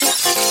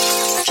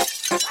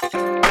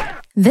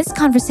This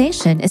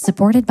conversation is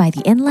supported by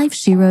the In Life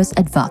Shiro's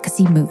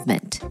advocacy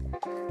movement.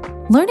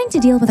 Learning to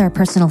deal with our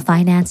personal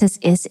finances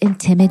is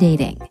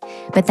intimidating,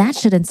 but that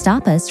shouldn't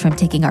stop us from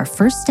taking our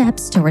first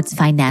steps towards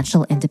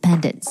financial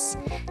independence.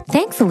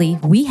 Thankfully,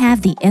 we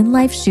have the In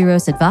Life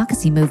Shiro's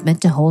advocacy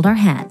movement to hold our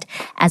hand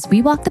as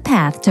we walk the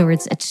path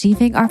towards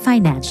achieving our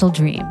financial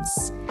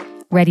dreams.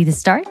 Ready to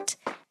start?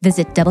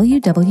 Visit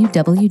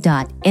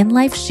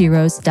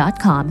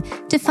www.inlifeshiros.com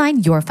to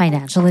find your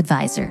financial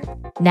advisor.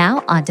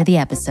 Now, onto the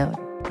episode.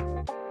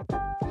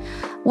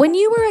 When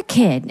you were a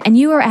kid and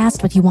you were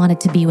asked what you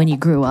wanted to be when you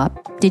grew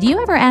up, did you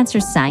ever answer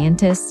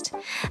scientist?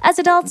 As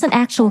adults, an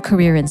actual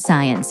career in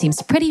science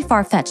seems pretty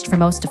far-fetched for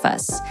most of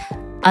us.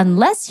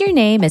 Unless your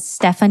name is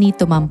Stephanie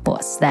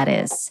Tumampos, that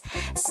is.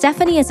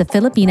 Stephanie is a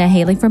Filipina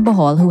hailing from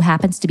Bohol who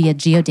happens to be a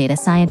geodata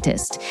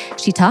scientist.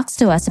 She talks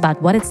to us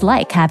about what it's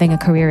like having a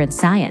career in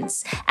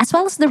science, as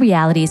well as the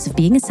realities of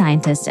being a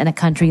scientist in a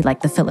country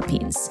like the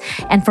Philippines.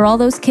 And for all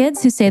those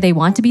kids who say they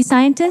want to be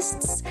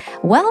scientists,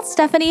 well,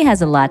 Stephanie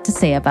has a lot to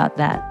say about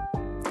that.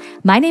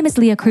 My name is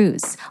Leah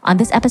Cruz. On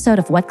this episode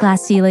of What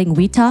Glass Ceiling,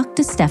 we talk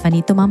to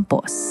Stephanie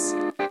Tumampos.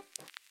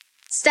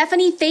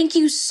 Stephanie, thank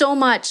you so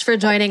much for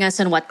joining us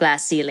on What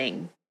Glass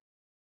Ceiling.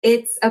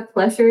 It's a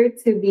pleasure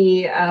to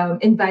be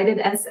invited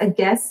as a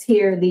guest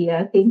here,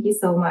 Leah. Thank you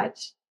so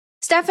much.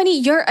 Stephanie,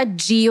 you're a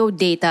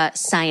geodata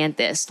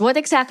scientist. What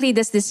exactly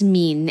does this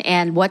mean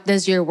and what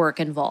does your work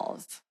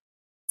involve?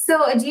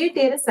 So a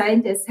geodata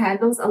scientist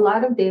handles a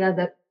lot of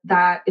data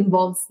that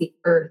involves the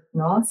Earth,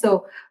 no?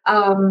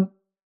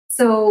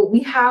 So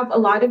we have a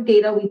lot of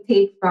data we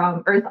take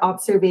from Earth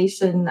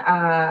observation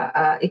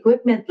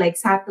equipment like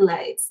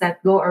satellites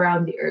that go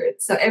around the Earth.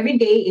 So every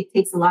day it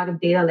takes a lot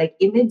of data like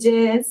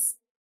images,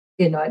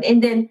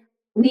 and then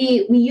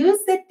we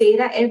use that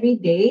data every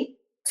day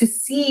to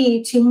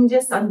see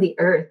changes on the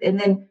Earth. And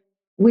then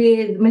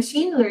with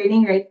machine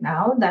learning right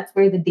now, that's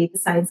where the data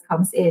science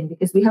comes in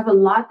because we have a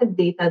lot of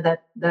data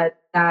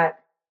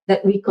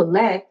that we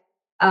collect.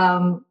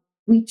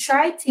 We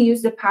try to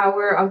use the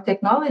power of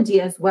technology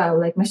as well,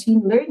 like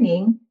machine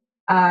learning,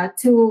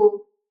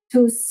 to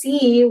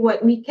see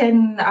what we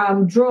can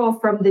draw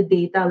from the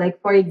data.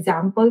 Like, for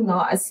example,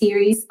 a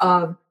series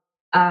of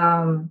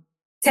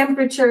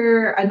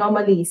temperature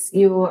anomalies.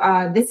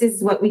 This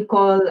is what we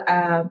call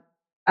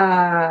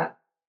time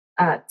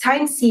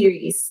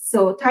series.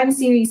 So time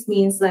series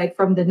means like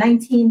from the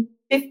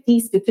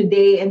 1950s to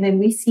today, and then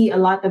we see a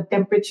lot of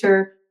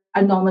temperature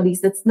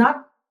anomalies.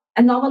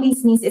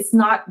 Anomalies means it's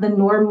not the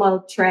normal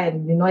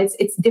trend.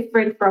 It's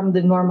different from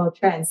the normal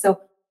trend.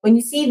 So when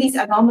you see these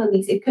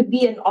anomalies, it could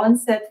be an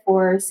onset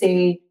for,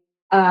 say,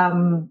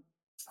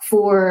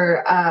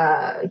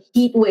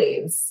 heat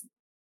waves.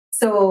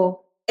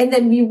 So, and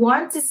then we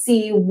want to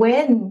see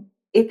when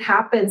it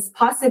happens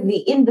possibly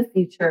in the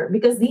future,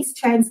 because these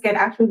trends can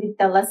actually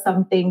tell us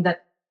something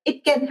that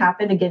it can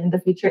happen again in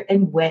the future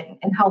and when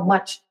and how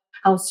much,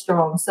 how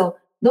strong. So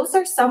those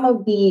are some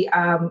of the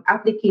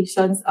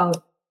applications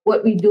of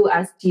what we do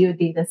as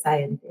geodata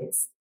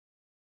scientists.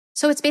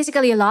 So it's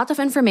basically a lot of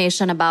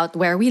information about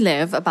where we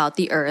live, about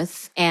the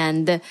Earth,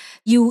 and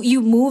you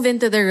move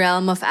into the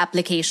realm of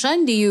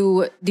application. Do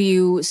you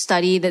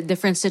study the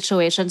different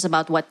situations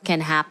about what can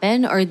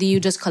happen, or do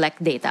you just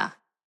collect data?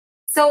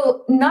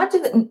 So not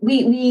just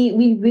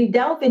we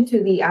delve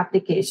into the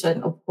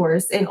application, of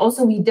course, and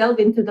also we delve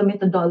into the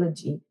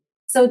methodology.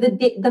 So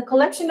the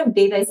collection of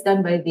data is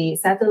done by the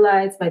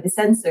satellites, by the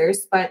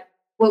sensors, but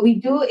what we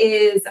do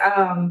is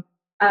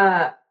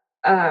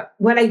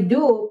what I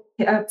do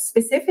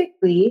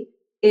specifically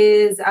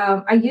is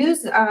I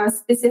use a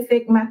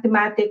specific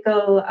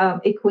mathematical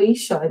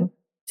equation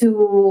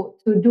to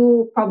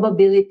do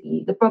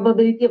probability, the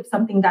probability of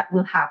something that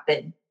will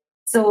happen.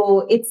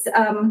 So it's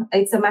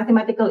a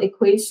mathematical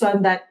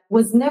equation that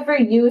was never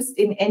used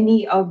in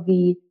any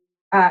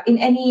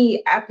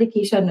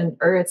application on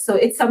Earth. So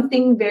it's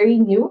something very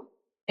new,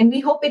 and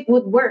we hope it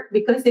would work,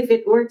 because if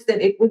it works,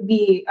 then it would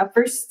be a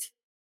first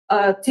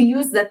to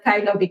use that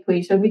kind of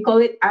equation. We call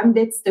it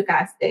ambit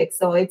stochastic.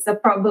 So it's a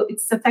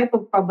type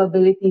of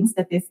probability in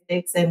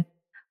statistics. And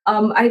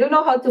I don't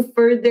know how to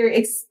further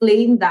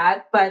explain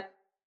that, but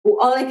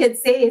all I can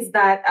say is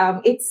that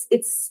it's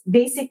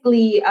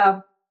basically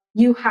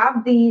you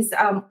have these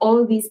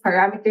all these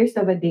parameters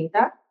of a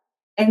data,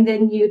 and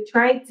then you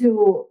try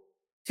to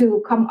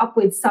come up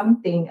with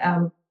something.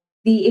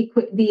 The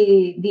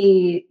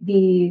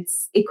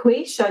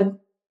equation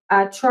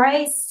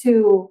tries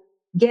to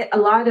get a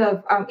lot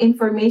of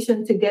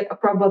information to get a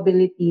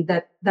probability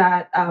that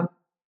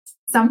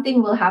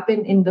something will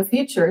happen in the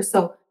future.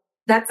 So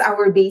that's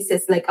our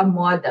basis, like a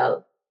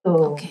model.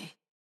 So, okay.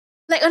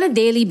 Like on a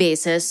daily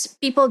basis,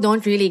 people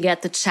don't really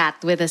get to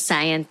chat with a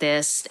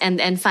scientist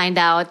and find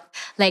out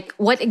like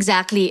what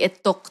exactly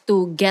it took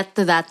to get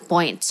to that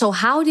point. So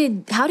how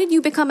did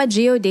you become a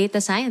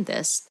geodata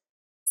scientist?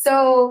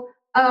 So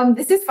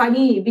this is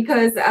funny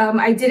because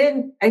I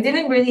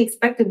didn't really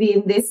expect to be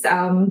in this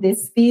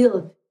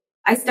field.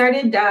 I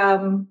started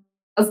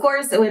of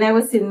course, when I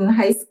was in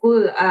high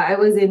school, I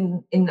was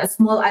in a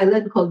small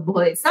island called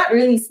Bohol. It's not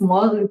really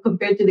small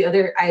compared to the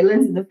other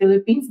islands in the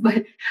Philippines,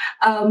 but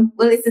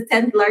well, it's the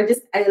 10th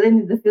largest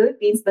island in the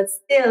Philippines, but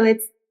still,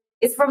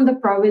 it's from the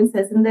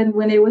provinces. And then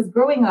when I was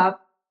growing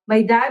up,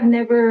 my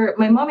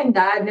mom and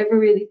dad never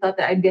really thought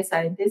that I'd be a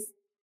scientist.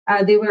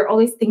 They were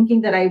always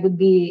thinking that I would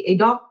be a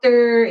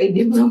doctor, a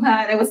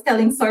diplomat. I was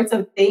telling sorts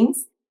of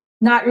things,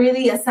 not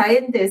really a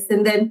scientist.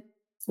 And then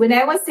when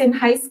I was in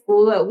high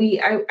school,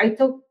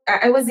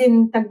 I was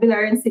in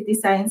Tagbilaran City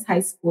Science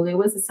High School. It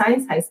was a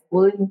science high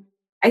school, and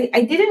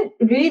I didn't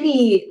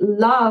really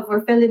love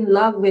or fell in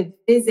love with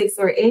physics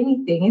or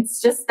anything.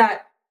 It's just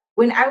that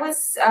when I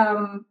was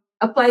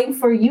applying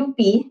for UP,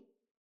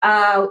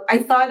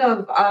 I thought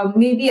of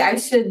maybe I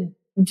should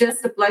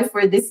just apply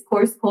for this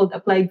course called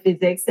Applied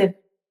Physics. And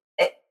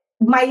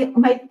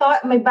my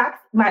thought,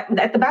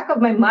 at the back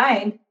of my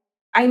mind,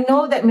 I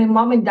know that my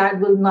mom and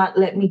dad will not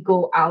let me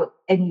go out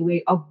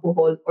anyway of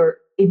Bohol or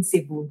in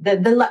Cebu.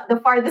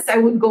 The farthest I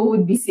would go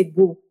would be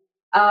Cebu.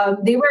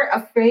 They were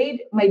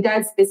afraid, my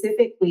dad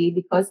specifically,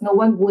 because no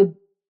one would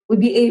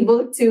be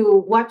able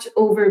to watch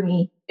over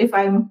me if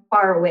I'm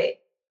far away.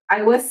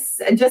 I was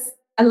just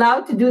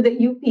allowed to do the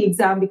UP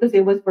exam because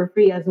it was for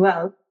free as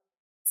well.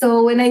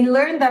 So when I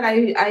learned that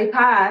I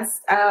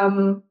passed,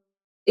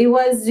 it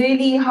was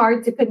really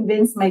hard to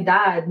convince my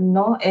dad,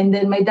 no? And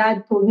then my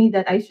dad told me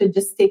that I should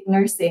just take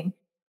nursing.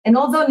 And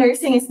although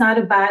nursing is not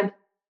a bad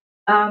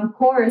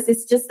course,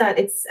 it's just that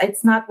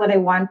it's not what I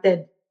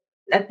wanted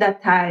at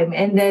that time.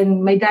 And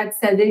then my dad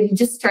said that you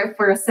just try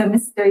for a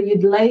semester,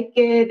 you'd like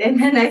it.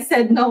 And then I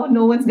said, no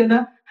one's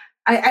gonna,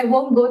 I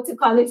won't go to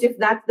college if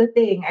that's the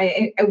thing.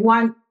 I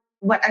want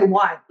what I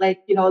want.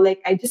 Like,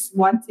 like I just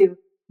want to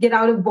get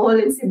out of Bohol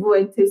and Cebu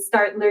and to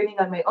start learning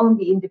on my own,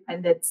 be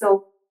independent.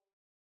 So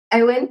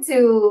I went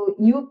to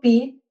UP,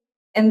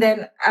 and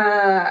then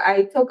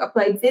I took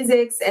applied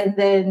physics. And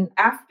then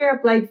after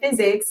applied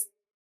physics,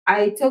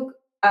 I took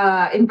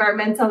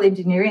environmental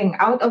engineering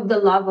out of the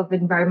love of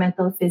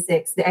environmental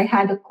physics. I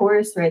had a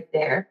course right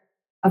there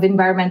of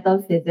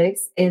environmental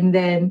physics. And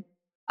then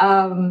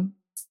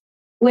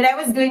when I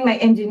was doing my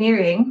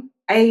engineering,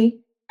 I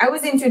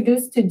was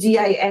introduced to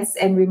GIS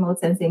and remote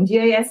sensing.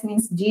 GIS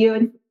means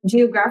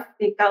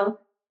geographical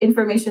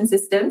information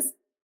systems.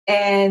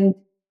 And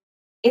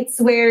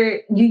it's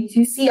where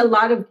you see a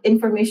lot of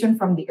information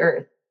from the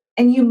earth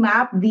and you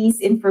map these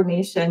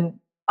information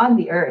on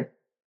the earth.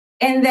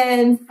 And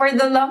then for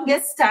the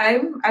longest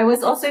time, I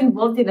was also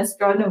involved in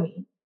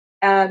astronomy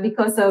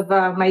because of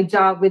my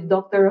job with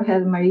Dr.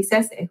 Rohel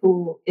Maricese,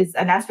 who is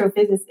an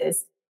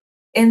astrophysicist.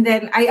 And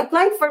then I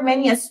applied for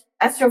many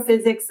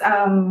astrophysics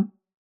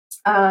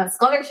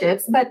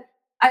scholarships, but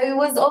I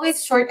was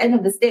always short end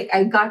of the stick.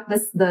 I got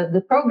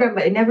the program,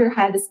 but I never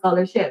had a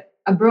scholarship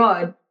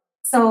abroad.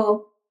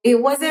 So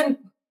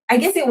I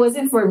guess it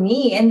wasn't for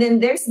me. And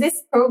then there's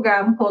this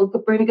program called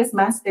Copernicus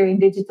Master in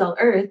Digital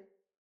Earth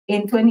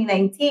in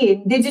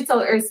 2019. Digital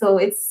Earth, so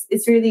it's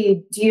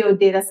really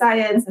geodata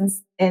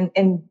science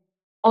and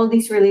all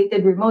these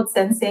related remote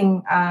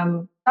sensing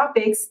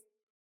topics.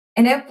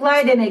 And I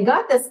applied and I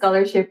got the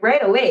scholarship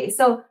right away.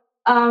 So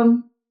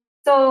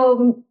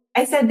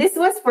I said this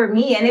was for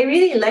me, and I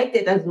really liked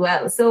it as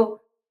well.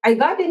 So I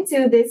got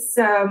into this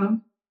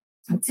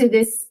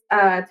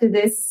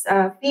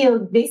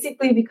field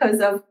basically because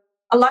of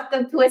a lot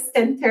of twists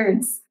and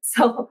turns.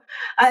 So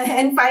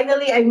and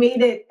finally I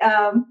made it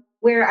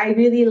where I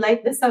really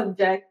like the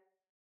subject.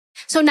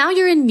 So now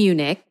you're in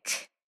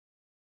Munich.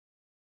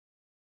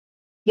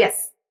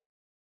 Yes.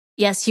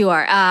 Yes, you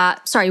are.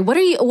 Sorry, what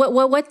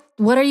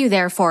are you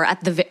there for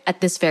at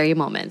this very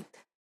moment?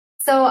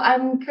 So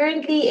I'm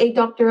currently a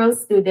doctoral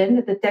student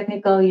at the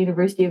Technical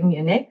University of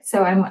Munich.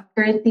 So I'm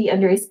currently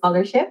under a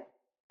scholarship.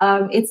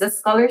 It's a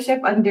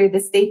scholarship under the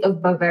state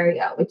of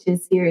Bavaria, which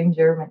is here in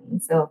Germany.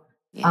 So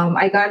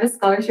I got a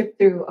scholarship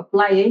through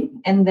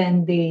applying, and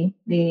then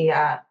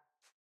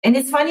and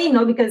it's funny,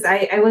 because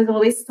I was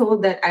always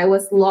told that I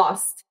was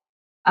lost.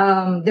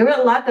 There were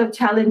a lot of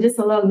challenges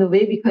along the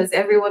way because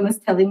everyone was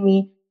telling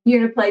me, you're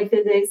in applied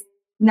physics,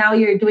 now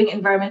you're doing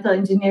environmental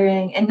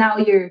engineering, and now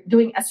you're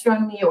doing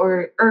astronomy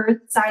or earth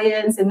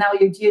science, and now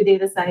you're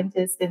geodata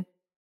scientist.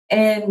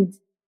 And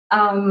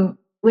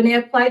when I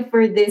applied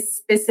for this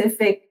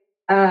specific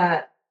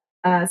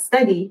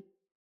study,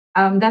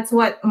 that's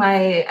what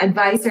my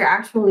advisor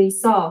actually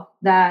saw,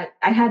 that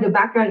I had a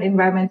background in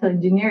environmental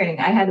engineering.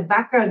 I had a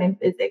background in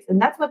physics, and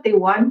that's what they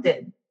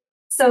wanted.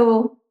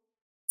 So,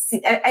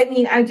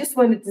 I just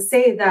wanted to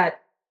say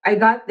that I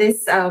got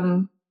this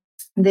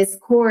this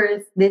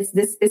course, this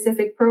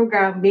specific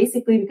program,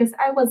 basically because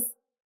I was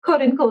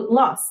quote unquote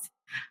lost.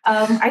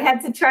 I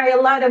had to try a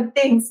lot of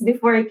things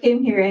before I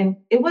came here, and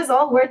it was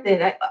all worth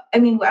it.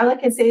 All I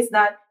can say is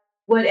that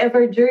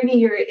whatever journey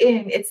you're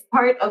in, it's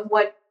part of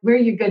where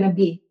you're gonna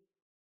be.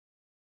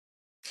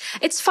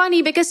 It's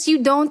funny because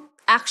you don't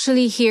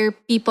actually hear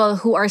people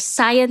who are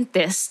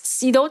scientists.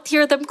 You don't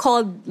hear them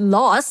called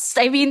lost.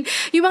 I mean,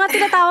 yung mga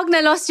tinatawag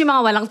na lost, yung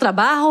mga walang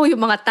trabaho,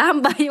 yung mga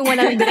tambay, yung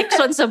walang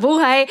direksyon sa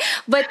buhay.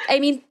 But I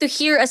mean, to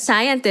hear a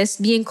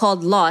scientist being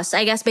called lost,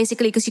 I guess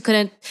basically because you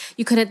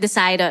couldn't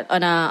decide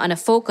on a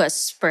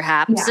focus,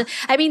 perhaps. Yeah.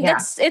 I mean,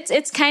 Yeah.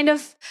 it's kind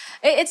of,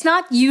 it's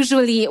not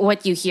usually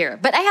what you hear.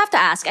 But I have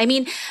to ask, I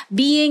mean,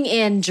 being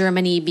in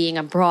Germany, being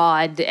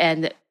abroad,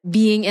 and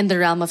being in the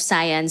realm of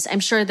science, I'm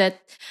sure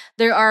that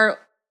there are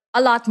a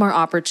lot more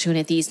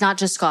opportunities,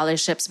 not just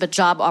scholarships, but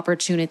job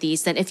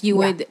opportunities than if you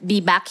would be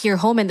back here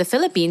home in the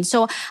Philippines.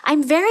 So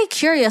I'm very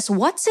curious,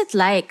 what's it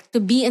like to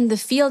be in the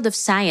field of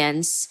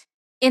science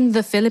in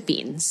the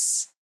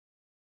Philippines?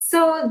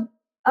 So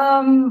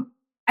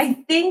I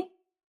think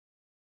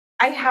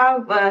I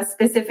have a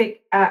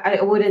specific, I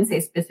wouldn't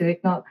say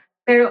specific, no,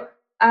 pero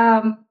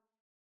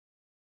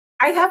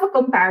I have a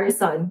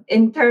comparison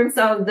in terms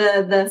of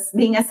the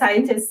being a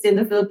scientist in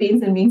the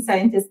Philippines and being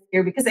scientist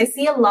here, because I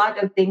see a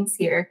lot of things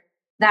here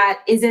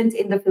that isn't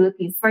in the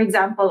Philippines. For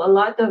example, a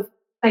lot of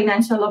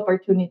financial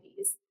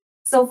opportunities.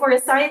 So for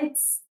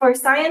science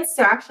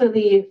to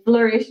actually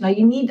flourish, now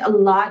you need a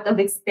lot of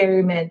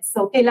experiments.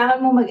 So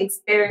kailangan mo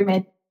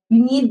mag-experiment.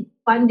 You need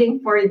funding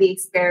for the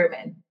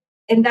experiment.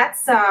 And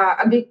that's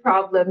a big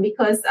problem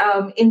because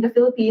in the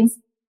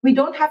Philippines, we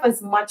don't have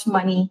as much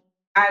money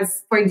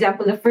as, for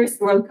example, a first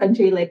world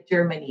country like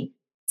Germany.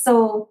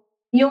 So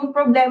yung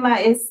problema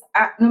is,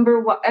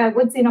 number one, I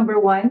would say number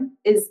one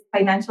is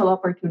financial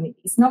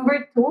opportunities.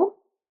 Number two,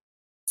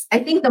 I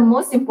think the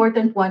most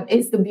important one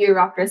is the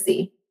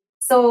bureaucracy.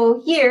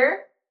 So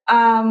here,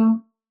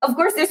 of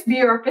course, there's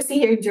bureaucracy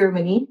here in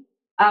Germany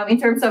in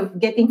terms of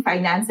getting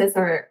finances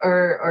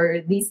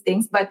or these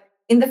things. But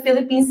in the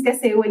Philippines,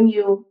 kasi when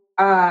you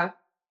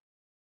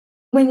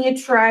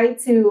try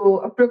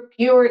to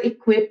procure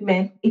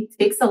equipment, it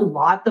takes a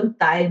lot of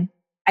time.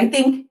 I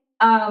think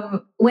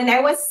when I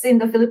was in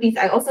the Philippines,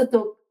 I also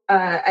took,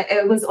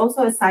 I was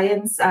also a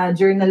science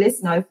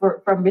journalist now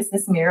from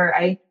Business Mirror.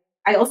 I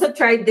also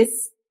tried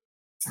this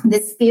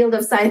field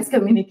of science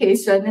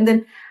communication. And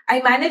then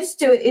I managed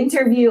to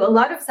interview a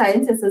lot of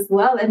scientists as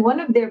well. And one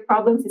of their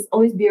problems is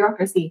always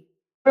bureaucracy,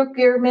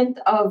 procurement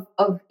of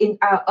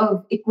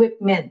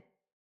equipment.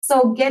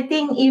 So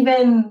getting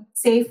even,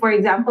 say, for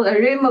example, a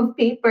ream of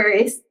paper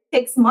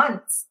takes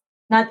months.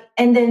 Not,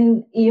 and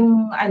then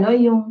yung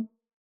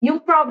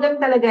problem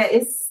talaga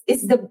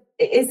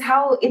is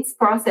how it's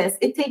processed.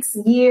 It takes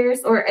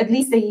years or at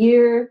least a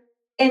year.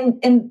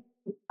 And in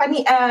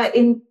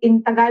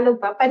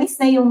Tagalog pa, panis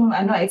na yung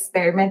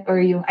experiment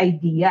or yung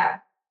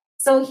idea.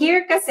 So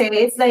here kasi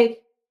it's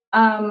like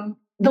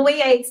the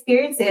way I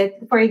experience it.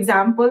 For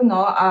example,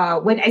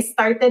 when I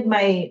started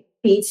my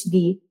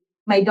PhD,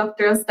 my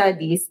doctoral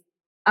studies,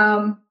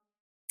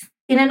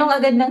 tinanong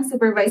agad ng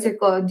supervisor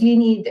ko, do you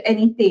need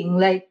anything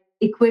like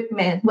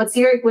equipment? What's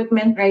your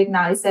equipment right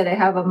now? I said, I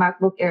have a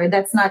MacBook Air.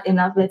 That's not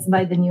enough. Let's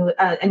buy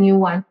a new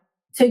one.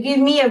 So give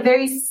me a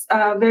very,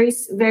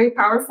 very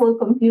powerful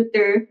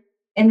computer.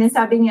 And then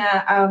sabi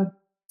niya,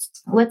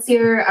 what's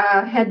your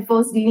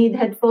headphones? Do you need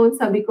headphones?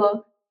 Sabi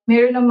ko,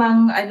 meron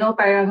namang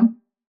parang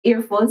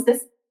earphones.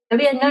 Tapos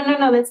sabi niya,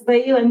 no, let's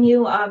buy you a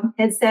new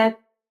headset.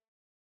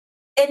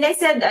 And I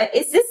said,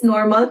 is this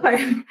normal?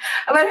 Parang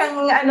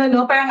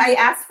I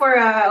asked for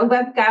a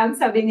webcam.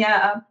 Sabi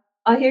niya,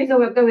 oh, here's a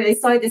webcam. When I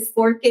saw it, it's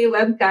 4K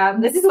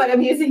webcam. This is what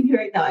I'm using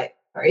right now.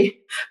 Sorry.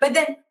 But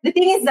then the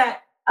thing is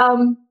that,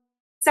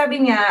 sabi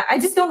niya, I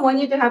just don't want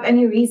you to have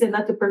any reason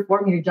not to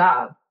perform your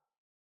job.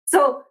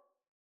 So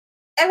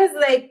I was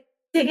like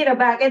taken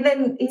aback. And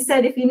then he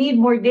said, if you need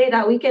more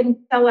data, we can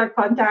tell our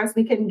contacts.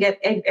 We can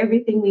get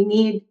everything we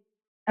need.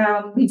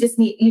 You just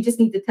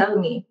need to tell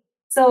me.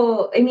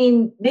 So, I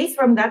mean, based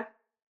from that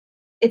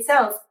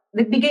itself,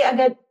 the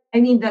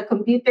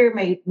computer,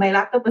 my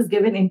laptop was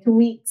given in 2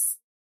 weeks.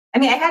 I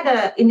mean, I had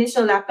an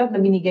initial laptop na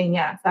binigay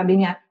niya. Sabi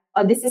niya,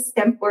 oh, this is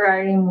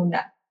temporary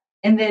muna.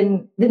 And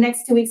then the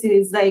next 2 weeks,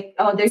 it's like,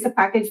 oh, there's a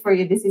package for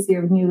you. This is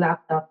your new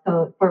laptop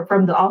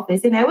from the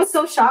office. And I was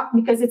so shocked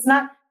because it's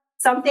not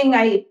something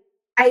I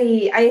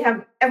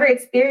have ever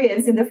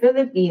experienced in the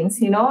Philippines.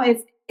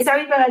 It's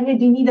sabi pa niya,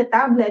 do you need a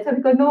tablet?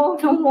 Sabi ko, no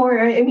more.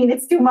 I mean,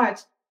 it's too much.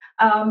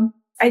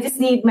 I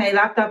just need my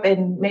laptop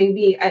and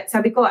maybe,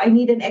 sabi ko, I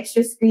need an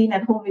extra screen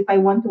at home if I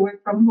want to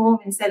work from home.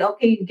 And said,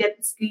 okay, you get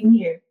the screen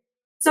here.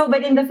 So,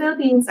 but in the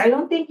Philippines, I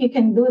don't think you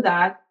can do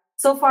that.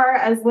 So far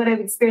as what I've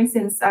experienced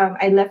since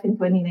I left in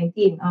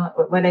 2019,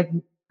 what I've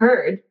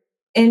heard.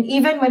 And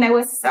even when I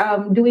was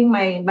doing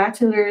my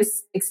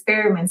bachelor's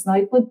experiments, now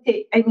it would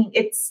take, I mean,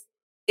 it's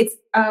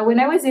when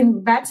I was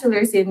in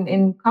bachelor's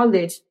in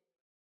college,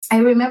 I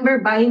remember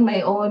buying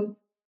my own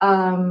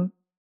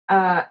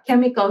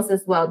chemicals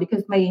as well,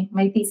 because my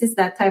thesis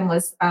that time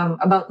was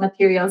about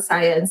material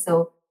science.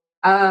 So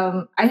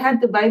I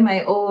had to buy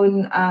my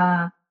own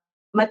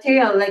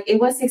material, like it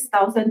was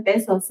 6,000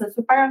 pesos. So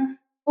parang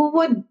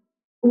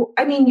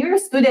you're a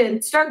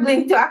student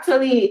struggling to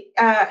actually,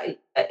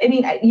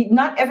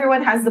 not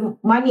everyone has the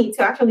money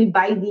to actually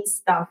buy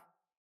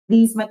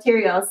these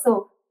materials.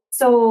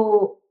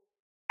 So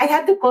I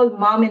had to call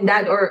mom and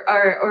dad,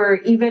 or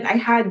even I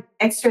had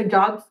extra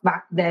jobs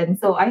back then.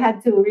 So I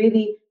had to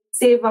really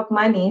save up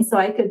money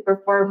so I could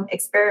perform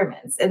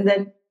experiments. And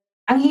then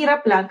ang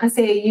hirap lang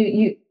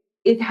kasi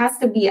it has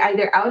to be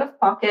either out of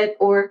pocket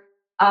or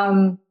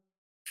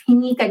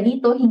hingi ka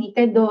dito, hingi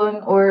ka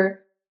doon, or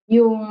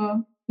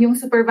yung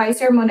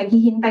supervisor mo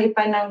naghihintay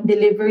pa ng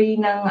delivery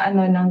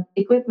ng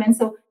equipment.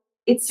 So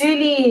it's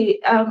really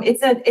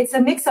it's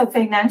a mix of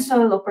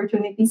financial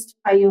opportunities,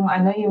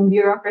 yung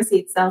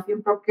bureaucracy itself,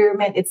 yung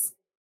procurement.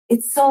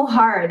 It's so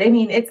hard. I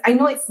mean, I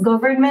know it's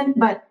government,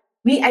 but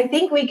I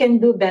think we can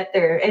do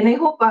better. And I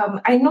hope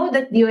I know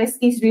that the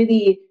UST is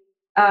really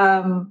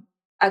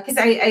because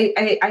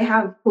I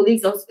have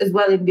colleagues also, as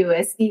well in the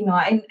UST, no.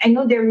 I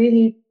know they're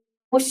really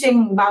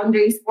pushing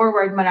boundaries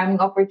forward, maraming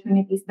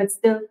opportunities, but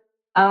still,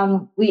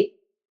 we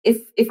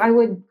if I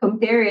would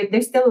compare it,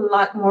 there's still a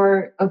lot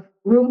more of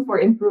room for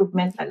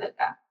improvement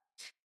talaga.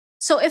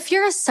 So if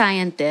you're a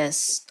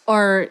scientist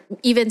or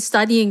even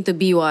studying to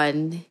be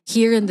one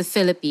here in the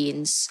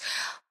Philippines,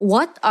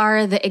 what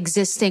are the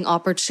existing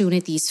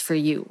opportunities for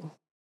you?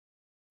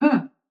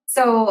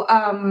 So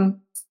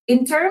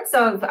in terms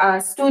of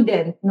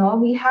student, no,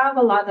 we have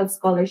a lot of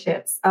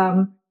scholarships.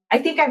 I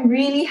think I'm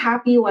really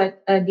happy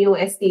what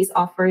DOST is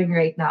offering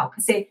right now.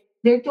 Because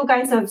there are two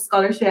kinds of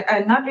scholarship,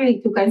 not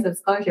really two kinds of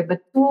scholarship, but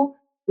two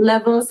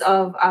levels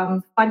of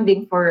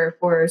funding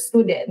for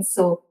students.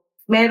 So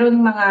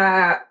meron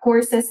mga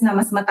courses na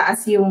mas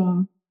mataas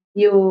yung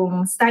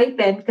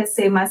stipend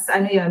kasi mas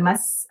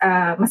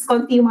mas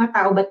konti yung mga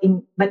tao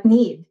but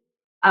need.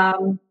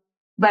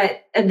 But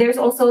there's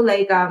also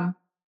like a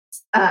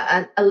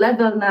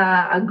level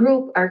na a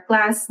group or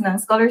class ng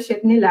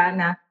scholarship nila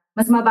na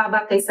mas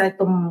mababa kaysa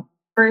itong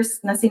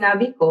first na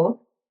sinabi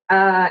ko.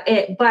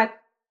 But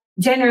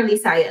generally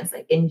science,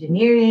 like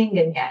engineering,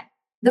 ganyan.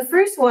 The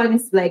first one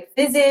is like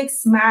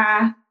physics,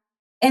 math,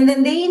 and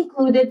then they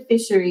included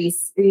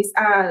fisheries.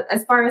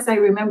 As far as I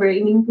remember,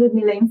 it included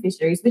nila yung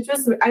fisheries,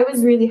 I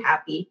was really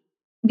happy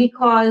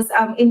because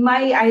in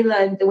my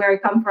island where I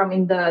come from,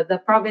 in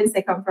the province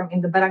I come from,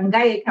 in the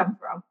barangay I come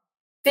from,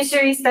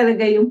 fisheries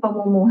talaga yung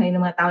pamumuhay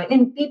ng mga tao.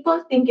 And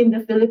people think in the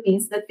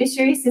Philippines that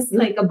fisheries is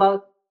like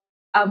about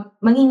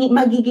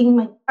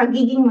pagiging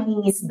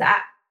mangingisda.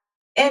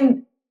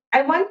 And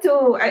I'm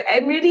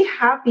really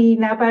happy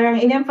na parang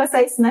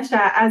in-emphasize na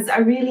siya as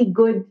a really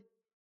good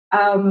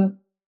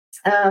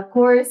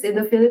course in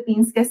the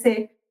Philippines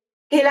kasi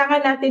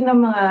kailangan natin ng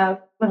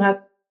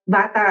mga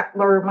bata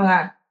or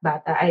mga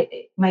bata.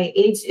 My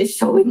age is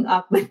showing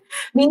up, but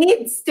we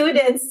need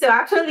students to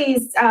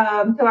actually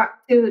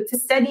to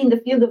study in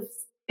the field of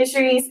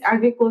fisheries,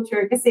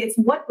 agriculture, because it's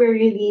what we're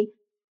really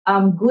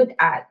good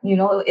at. You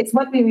know, it's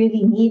what we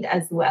really need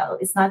as well.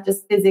 It's not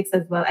just physics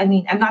as well. I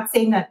mean, I'm not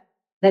saying that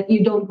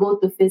you don't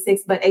go to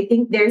physics, but I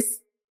think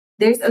there's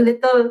a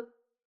little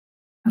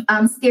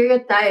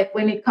stereotype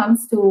when it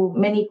comes to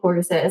many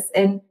courses.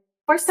 And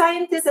for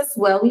scientists as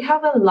well, we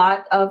have a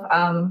lot of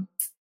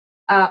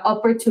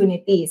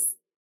opportunities.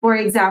 For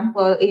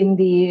example, in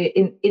the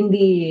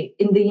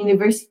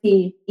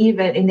university,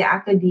 even in the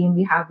academy,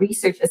 we have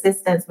research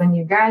assistants when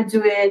you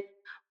graduate,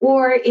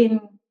 or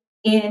in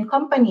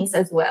companies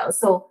as well.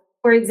 So,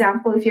 for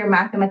example, if you're a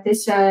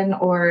mathematician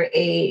or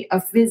a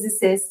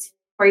physicist,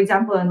 for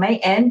example, on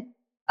my end,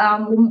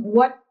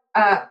 what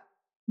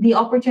the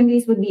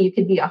opportunities would be, you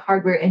could be a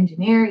hardware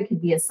engineer, you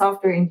could be a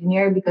software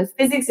engineer, because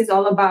physics is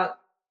all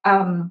about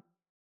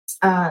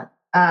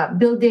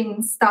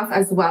building stuff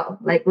as well,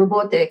 like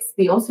robotics.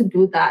 We also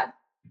do that.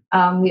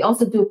 We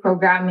also do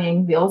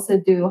programming. We also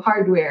do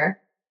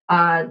hardware,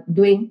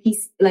 doing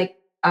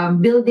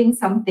building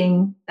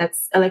something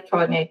that's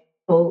electronic.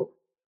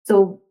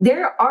 So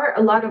there are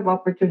a lot of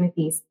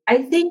opportunities.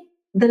 I think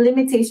the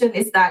limitation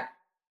is that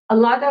a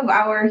lot of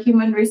our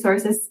human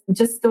resources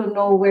just don't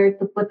know where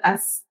to put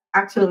us,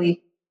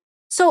 actually.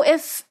 So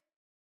if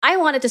I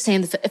wanted to stay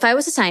if I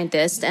was a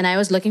scientist and I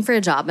was looking for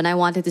a job and I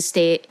wanted to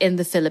stay in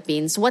the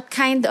Philippines, what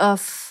can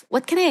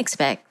I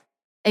expect?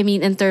 I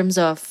mean, in terms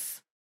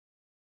of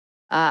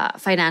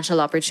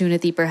financial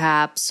opportunity,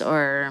 perhaps,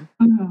 or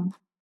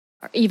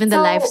even the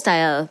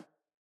lifestyle.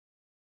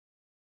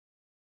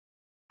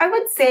 I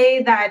would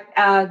say that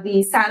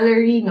the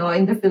salary,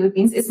 in the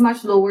Philippines is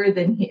much lower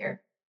than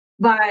here,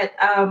 but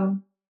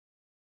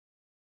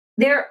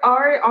there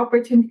are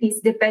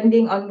opportunities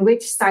depending on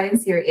which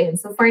science you're in.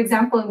 So, for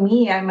example,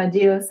 me, I'm a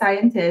geodata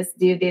scientist.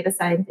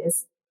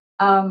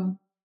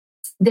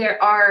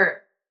 There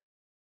are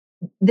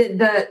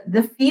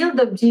the field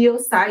of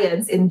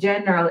geoscience in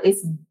general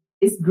is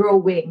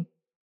growing,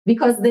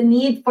 because the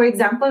need, for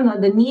example,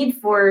 the need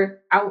for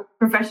our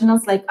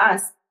professionals like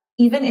us,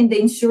 even in the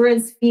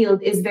insurance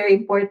field, is very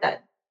important.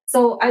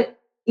 So,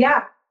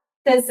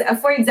 because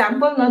for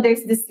example,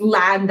 there's this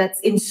land that's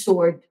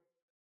insured,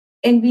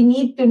 and we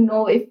need to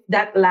know if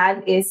that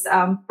land is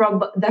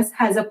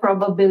has a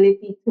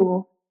probability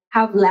to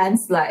have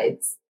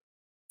landslides.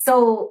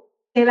 So,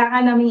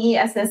 kailangan namin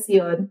i-assess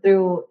yun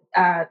through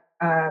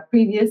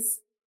previous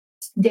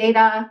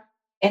data,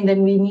 and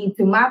then we need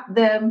to map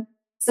them.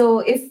 So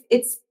if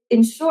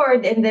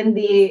insured, and then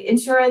the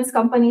insurance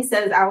company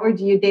says our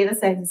geodata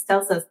scientist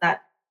tells us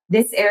that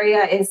this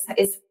area is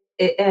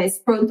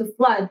prone to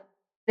flood,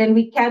 then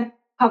we can't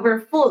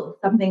cover full,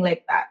 something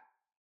like that.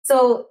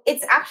 So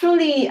it's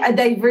actually a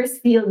diverse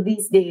field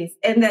these days.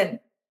 And then,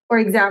 for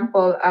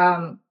example,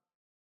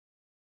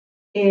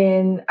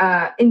 in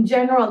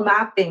general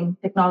mapping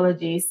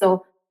technology,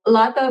 so a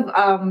lot of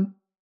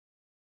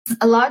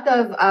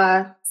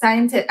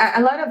scientists,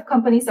 a lot of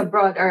companies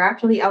abroad are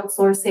actually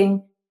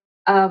outsourcing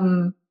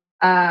um,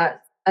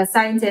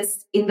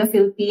 scientists in the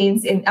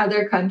Philippines, in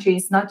other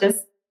countries, not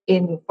just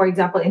for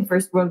example, in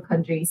first world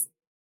countries.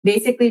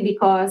 Basically,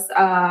 because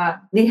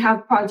they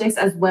have projects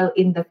as well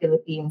in the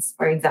Philippines,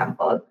 for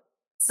example.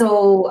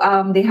 So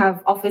they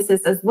have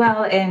offices as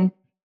well, and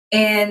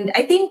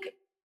I think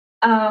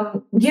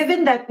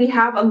given that we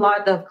have a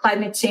lot of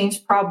climate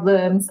change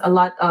problems, a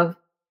lot of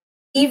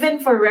even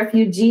for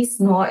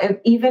refugees, no,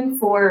 even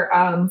for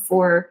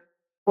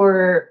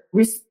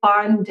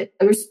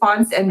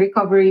response and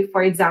recovery,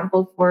 for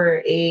example,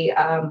 for a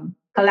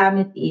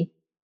calamity,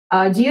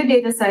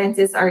 geodata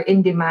scientists are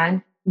in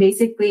demand,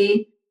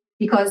 basically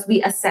because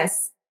we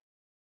assess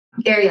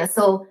areas.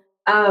 So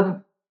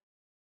I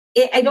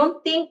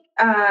don't think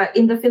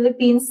in the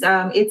Philippines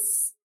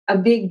it's a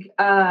big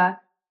uh,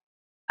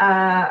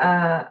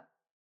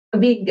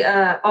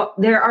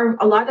 there are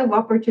a lot of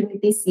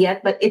opportunities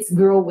yet, but it's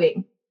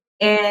growing.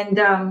 And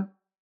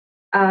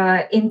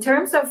in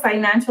terms of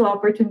financial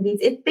opportunities,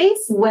 it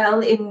pays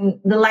well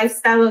in the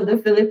lifestyle of the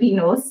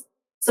Filipinos.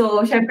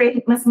 So,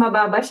 syempre, mas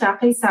mababa siya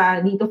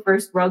kaysa dito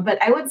first world.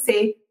 But I would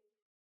say,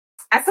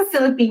 as a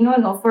Filipino,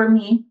 no, for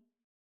me,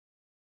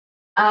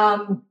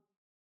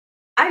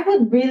 I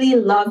would really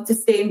love to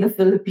stay in the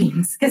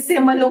Philippines kasi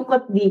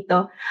malungkot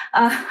dito.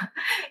 Uh,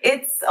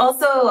 it's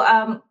also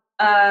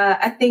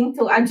a thing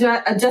to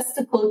adjust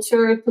to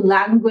culture, to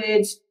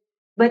language.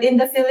 But in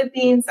the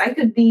Philippines, I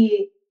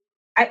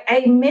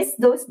miss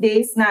those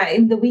days na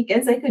in the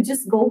weekends, I could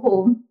just go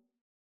home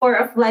for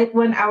a flight,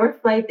 1 hour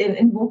flight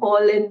in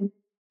Bohol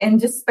and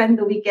just spend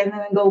the weekend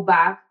and then go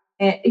back.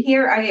 And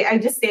here, I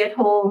just stay at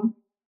home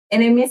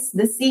and I miss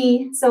the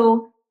sea.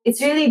 So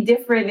it's really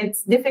different.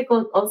 It's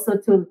difficult also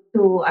to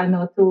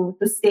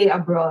stay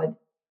abroad.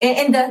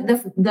 And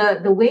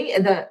the way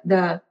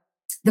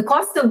the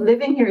cost of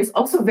living here is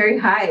also very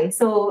high.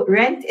 So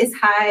rent is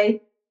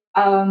high,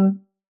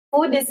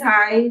 food is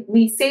high.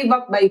 We save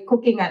up by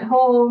cooking at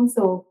home.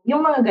 So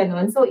yung mga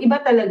ganon. So iba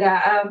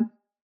talaga.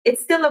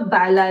 It's still a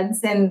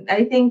balance, and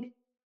I think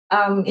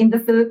in the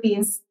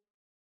Philippines,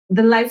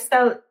 the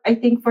lifestyle I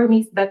think for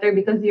me is better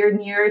because you're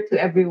near to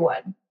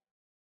everyone.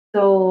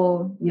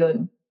 So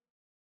yun.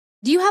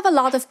 Do you have a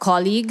lot of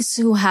colleagues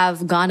who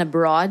have gone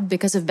abroad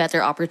because of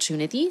better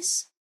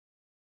opportunities?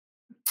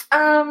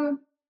 Um,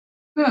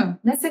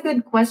 that's a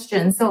good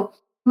question. So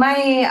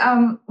my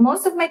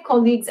most of my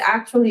colleagues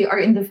actually are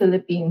in the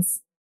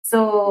Philippines.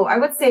 So I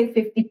would say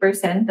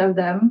 50% of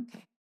them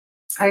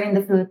are in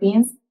the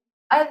Philippines.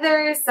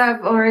 Others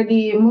have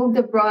already moved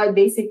abroad.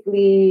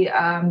 Basically,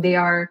 uh,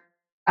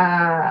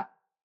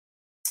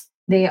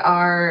 they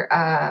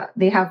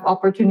have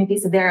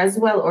opportunities there as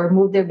well, or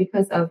moved there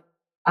because of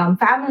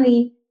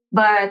family.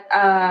 But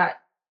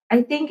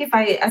I think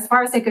as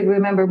far as I could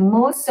remember,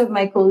 most of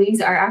my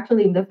colleagues are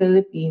actually in the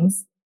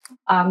Philippines.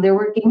 They're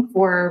working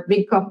for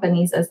big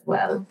companies as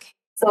well. Okay.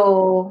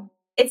 So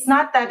it's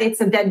not that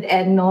it's a dead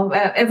end. No,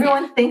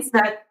 everyone thinks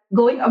that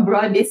going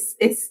abroad is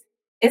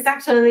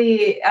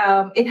actually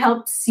it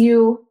helps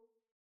you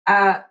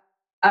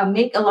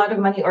make a lot of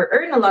money or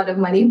earn a lot of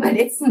money, but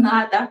it's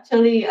not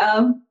actually.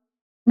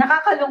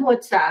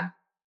 Nakakalungkot siya.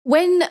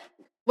 When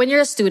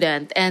you're a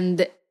student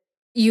and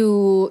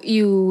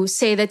you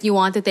say that you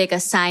want to take a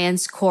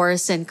science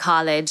course in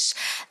college,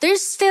 there's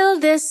still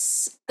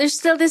this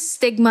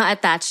stigma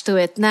attached to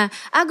it na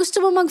gusto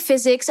mo mag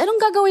physics, anong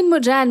gagawin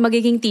mo diyan,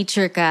 magiging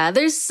teacher ka.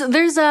 There's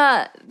still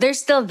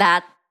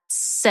that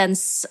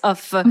sense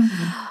of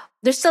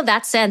there's still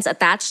that sense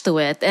attached to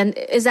it. And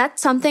is that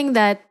something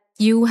that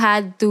you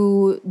had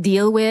to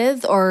deal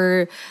with,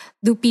 or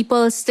do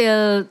people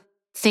still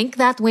think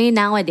that way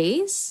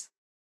nowadays?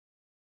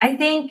 I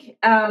think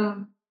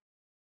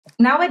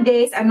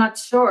nowadays I'm not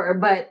sure,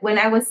 but when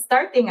I was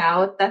starting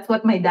out, that's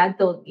what my dad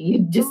told me.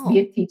 You'd just be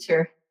a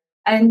teacher.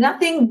 And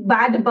nothing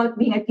bad about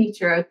being a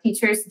teacher. A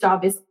teacher's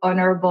job is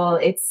honorable.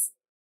 It's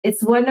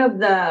one of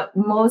the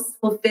most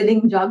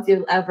fulfilling jobs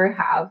you'll ever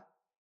have.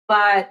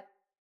 But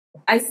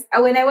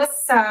when I was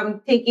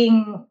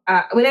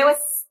when I was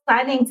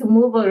planning to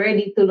move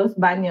already to Los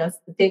Baños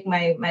to take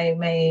my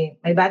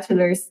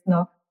bachelor's,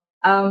 no,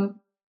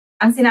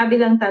 ang sinabi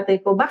lang tatay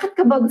ko, bakit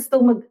mo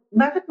gustong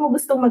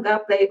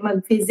mag-apply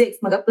mag-physics,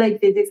 mag-applied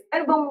physics?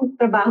 Ano bang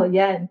trabaho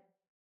yan?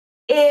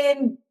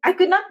 And I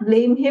could not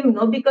blame him,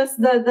 no, because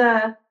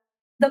the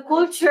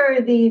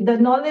culture, the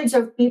knowledge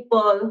of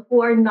people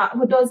who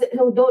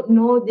don't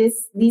know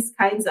these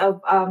kinds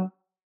of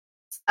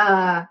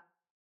uh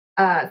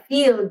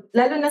field,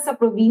 lalo na sa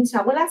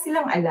probinsya, wala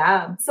silang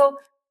alam. So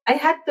I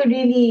had to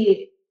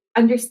really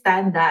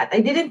understand that.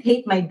 I didn't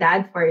hate my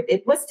dad for it.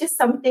 It was just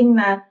something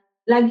na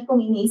lagi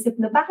kong iniisip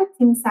na bakit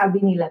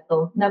sinasabi nila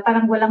to? Na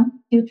parang walang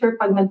future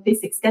pag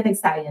nag-physics ka,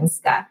 nag-science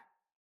ka.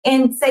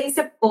 And sa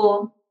isip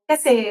ko,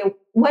 kasi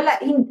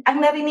ang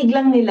narinig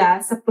lang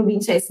nila sa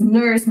probinsya is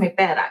nurse may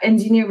pera,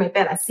 engineer may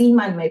pera,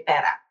 seaman may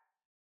pera.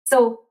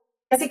 So,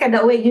 kasi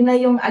kada uwi, yun na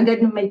yung agad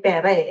na may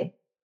pera eh.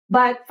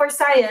 But for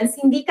science,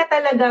 hindi ka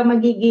talaga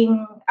magiging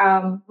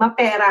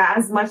mapera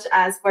as much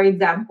as, for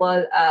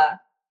example,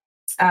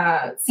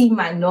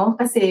 seaman, no?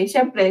 Kasi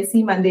syempre,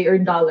 seaman, they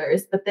earn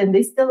dollars, but then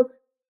it's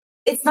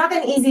not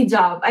an easy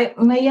job.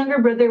 My younger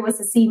brother was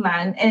a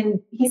seaman,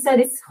 and he said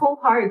it's so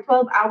hard,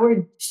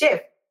 12-hour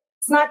shift.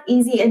 It's not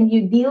easy, and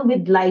you deal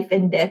with life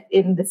and death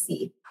in the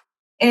sea.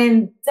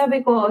 And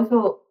sabi ko,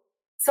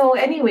 so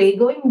anyway,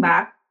 going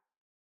back,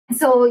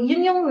 so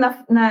yun yung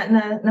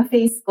na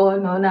face ko,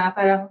 no, na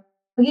parang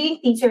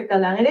magiging teacher ka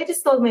lang. And I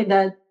just told my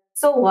dad,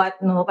 so what,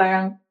 no,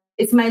 parang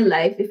it's my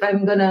life. If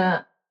I'm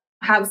gonna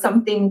have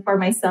something for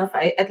myself,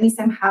 at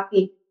least I'm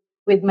happy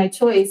with my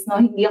choice, no.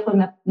 Hindi ako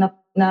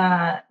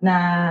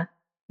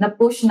na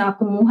push na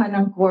kumuha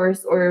ng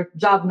course or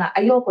job na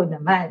ayoko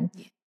naman.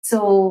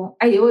 So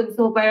ayun,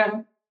 so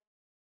parang,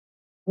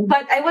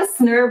 but I was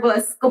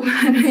nervous kung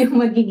ano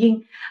yung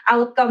magiging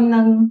outcome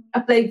ng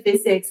applied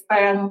physics.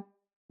 Parang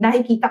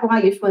nakikita ko nga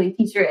usually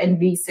teacher and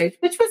research,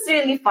 which was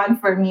really fun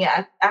for me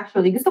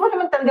actually. Gusto ko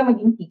naman talaga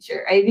maging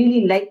teacher. I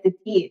really like to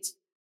teach.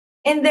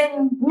 And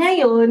then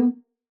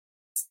ngayon,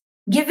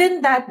 given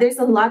that there's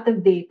a lot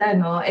of data,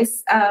 no,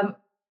 is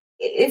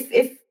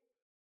if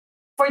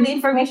for the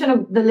information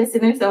of the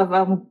listeners of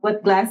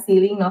what glass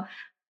ceiling, no,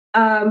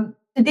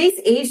 today's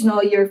age,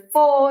 no, your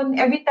phone,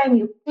 every time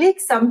you click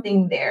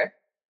something there,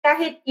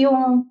 kahit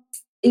yung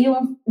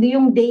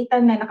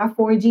data na naka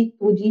 4G,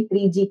 2G,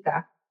 3G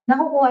ka,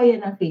 nakukuha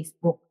yan ng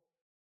Facebook.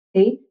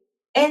 Okay?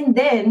 And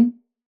then,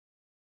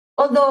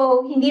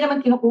 although hindi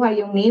naman kinukuha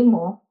yung name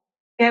mo,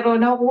 pero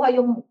nakukuha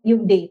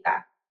yung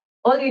data.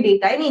 All your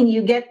data. I mean,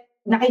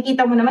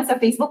 nakikita mo naman sa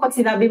Facebook, pag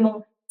sinabi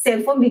mong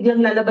cellphone,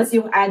 biglang lalabas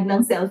yung ad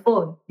ng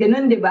cellphone.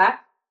 Ganun, di ba?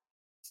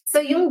 So,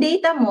 yung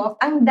data mo,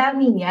 ang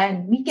dami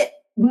niyan.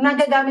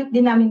 Nagagamit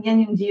din namin yan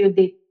yung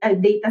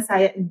data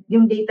science,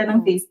 yung data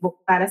ng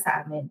Facebook para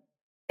sa amin.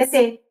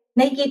 Kasi,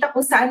 nakikita ko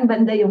saan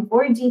banda yung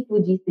 4G,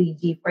 2G,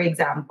 3G, for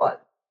example.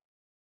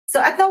 So,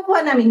 at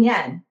nakukuha namin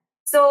yan.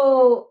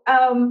 So,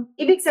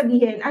 ibig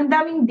sabihin, ang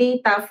daming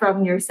data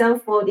from your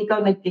cellphone,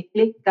 ikaw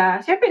nag-click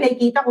ka. Siyempre,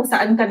 nakikita ko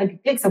saan ka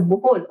nag-click sa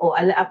Bohol. O,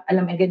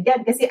 alam agad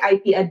yan. Kasi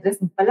IP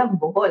address mo pa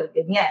lang, Bohol.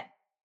 Ganyan.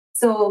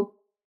 So,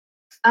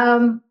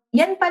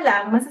 yan pa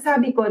lang,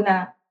 masasabi ko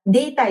na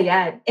data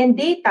yan. And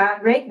data,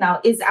 right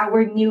now, is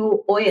our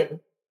new oil.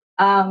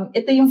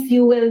 Ito yung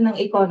fuel ng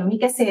economy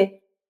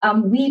kasi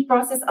we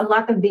process a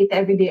lot of data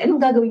every day. Anong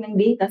gagawin ng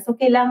data? So,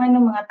 kailangan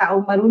ng mga tao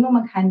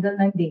marunong mag-handle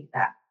ng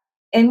data.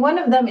 And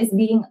one of them is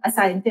being a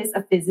scientist,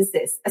 a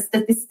physicist, a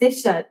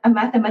statistician, a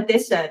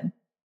mathematician.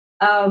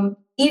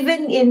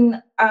 Even in,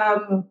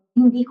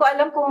 hindi ko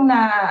alam kung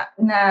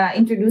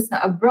na-introduce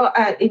na abroad,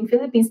 in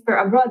Philippines,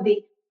 pero abroad,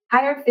 they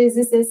hire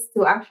physicists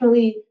to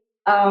actually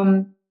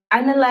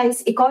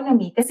analyze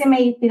economy. Kasi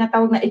may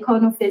tinatawag na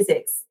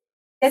econophysics.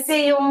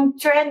 Kasi yung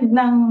trend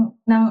ng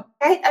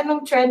kahit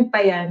anong trend pa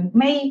yan,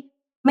 may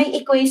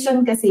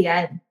equation kasi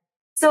yan.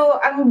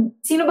 So,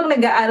 sino bang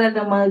nag-aaral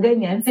ng mga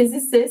ganyan?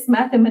 Physicists,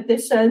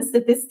 mathematicians,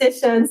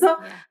 statisticians. So,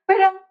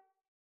 parang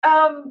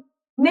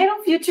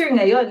merong future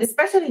ngayon,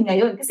 especially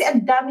ngayon, kasi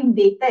ang daming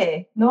data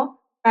no?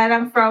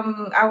 Parang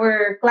from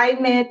our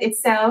climate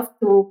itself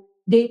to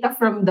data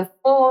from the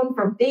phone,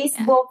 from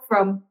Facebook,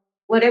 from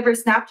whatever,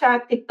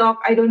 Snapchat, TikTok,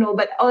 I don't know.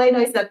 But all I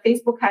know is that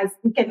Facebook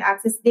we can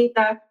access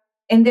data,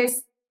 and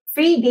there's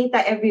free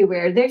data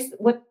everywhere. There's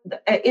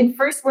in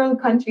first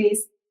world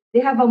countries, they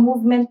have a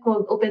movement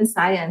called Open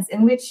Science,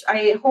 in which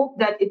I hope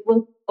that it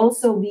will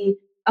also be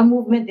a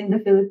movement in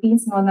the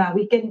Philippines, no, na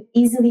we can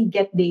easily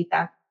get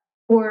data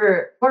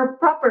for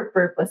proper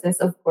purposes,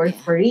 of course,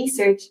 for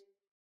research.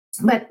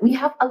 But we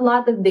have a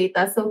lot of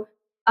data. So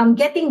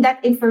getting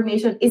that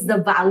information is the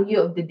value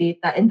of the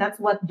data, and that's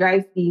what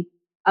drives the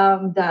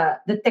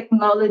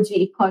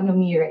technology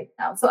economy right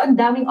now. So ang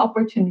daming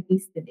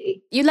opportunities today.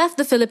 You left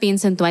the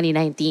Philippines in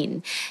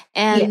 2019.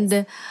 And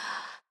yes.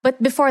 But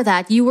before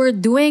that, you were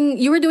doing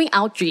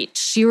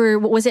outreach.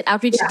 Was it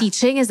outreach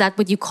teaching? Is that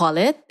what you call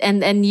it?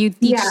 And you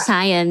teach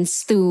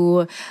science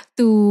to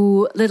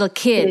little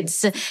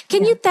kids.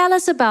 Can you tell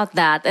us about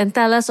that, and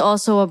tell us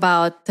also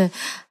about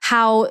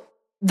how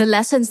the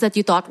lessons that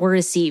you taught were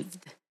received?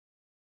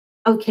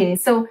 Okay,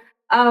 so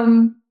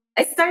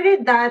I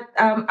started that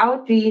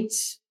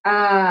outreach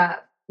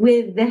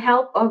with the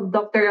help of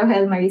Dr.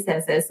 Rohel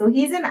Mariceses. So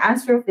he's an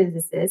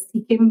astrophysicist.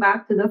 He came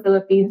back to the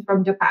Philippines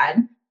from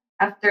Japan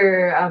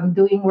after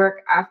doing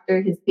work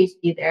after his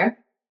PhD there.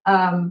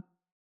 And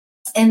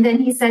then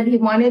he said he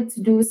wanted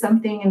to do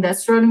something in the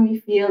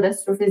astronomy field,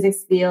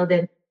 astrophysics field.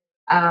 And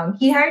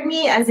he hired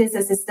me as his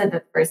assistant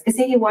at first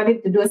because he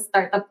wanted to do a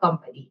startup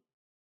company.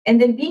 And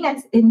then being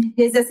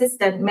his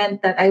assistant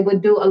meant that I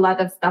would do a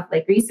lot of stuff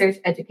like research,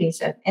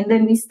 education. And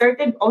then we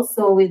started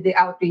also with the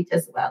outreach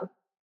as well.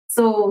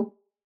 So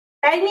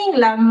timing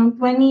lang,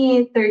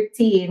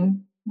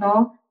 2013,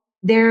 no?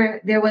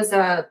 There was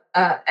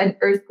an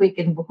earthquake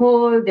in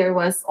Bohol. There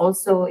was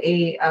also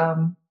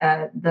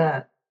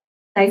the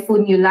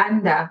Typhoon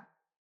Yolanda,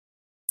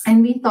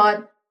 and we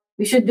thought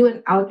we should do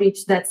an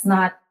outreach that's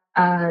not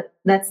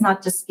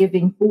just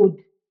giving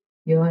food,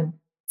 yun,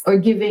 or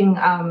giving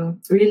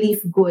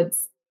relief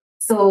goods.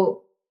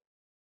 So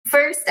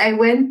first, we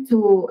went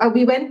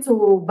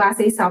to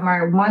Pasay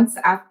Summer months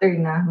after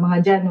na,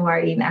 mga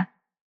January na.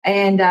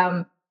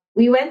 And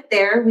we went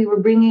there. We were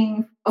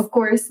bringing, of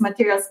course,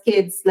 materials,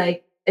 kids,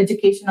 like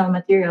educational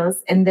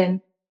materials. And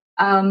then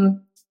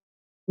um,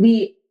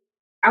 we,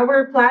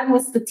 our plan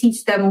was to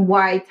teach them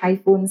why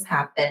typhoons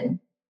happen.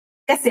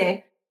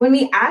 Kasi when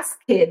we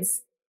asked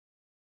kids,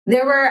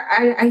 there were,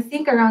 I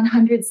think, around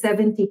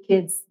 170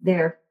 kids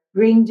there,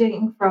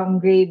 ranging from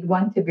grade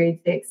 1 to grade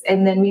 6.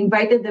 And then we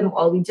invited them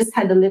all. We just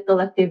had a little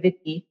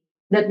activity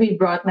that we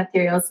brought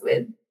materials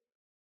with.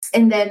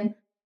 And then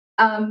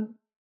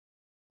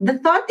the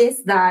thought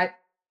is that,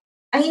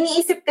 ang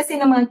iniisip kasi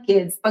ng mga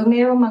kids, pag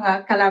mayroong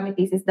mga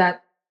calamities, is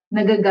that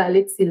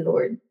nagagalit si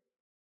Lord.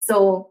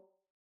 So,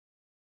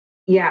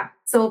 yeah.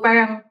 So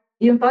parang,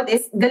 yung thought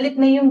is, galit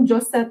na yung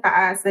Diyos sa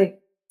taas.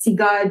 Like, si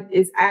God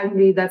is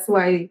angry. That's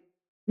why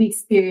we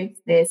experience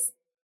this.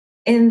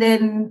 And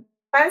then,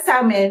 para sa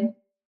amin,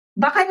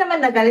 baka naman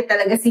nagalit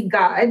talaga si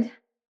God,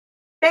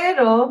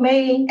 pero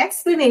may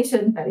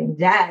explanation pa rin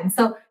dyan.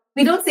 So,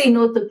 we don't say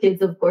no to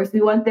kids, of course.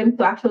 We want them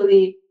to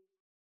actually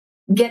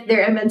get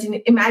their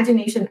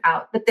imagination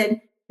out. But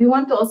then, we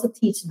want to also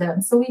teach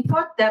them. So, we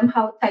taught them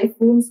how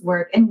typhoons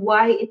work and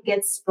why it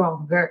gets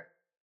stronger.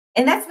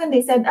 And that's when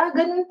they said,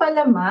 ganun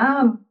pala,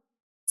 ma'am.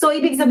 So,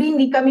 ibig sabihin,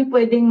 hindi kami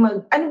pwedeng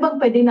ano bang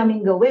pwede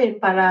namin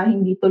gawin para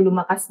hindi to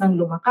lumakas ng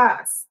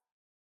lumakas?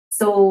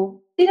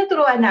 So,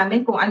 tinuturuan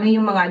namin kung ano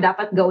yung mga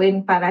dapat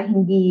gawin para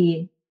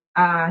hindi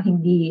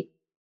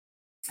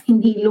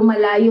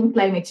lumala yung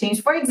climate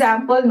change. For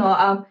example,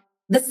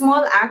 the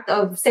small act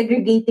of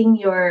segregating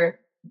your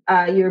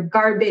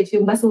garbage,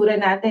 yung basura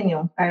natin,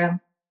 yung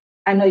parang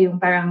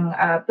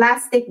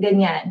plastic,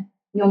 ganyan.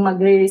 Yung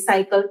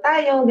magre-recycle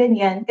tayo,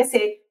 ganyan.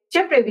 Kasi,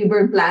 syempre, we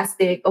burn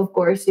plastic, of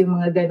course,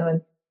 yung mga ganon.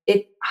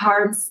 It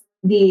harms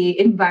the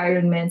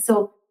environment.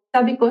 So,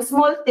 sabi ko,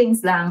 small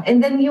things lang.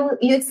 And then you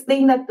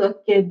explain that to a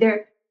kid,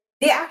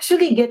 they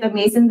actually get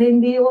amazed. And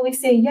then they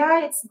always say, yeah,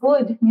 it's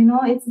good.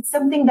 It's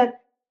something that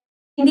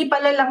hindi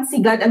pala lang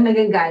si God ang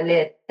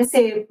nagagalit.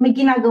 Kasi may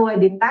ginagawa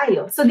din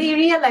tayo. So they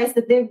realize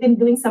that they've been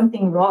doing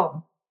something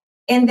wrong.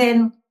 And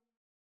then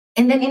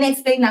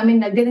in-explain namin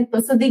na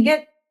ganito. So they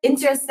get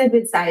interested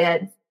with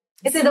science.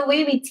 Kasi the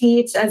way we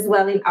teach as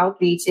well in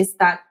outreach is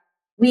that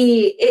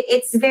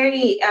it's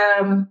very,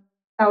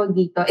 tawag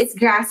dito, it's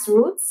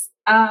grassroots.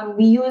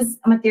 We use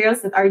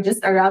materials that are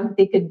just around.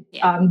 They could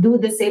do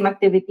the same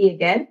activity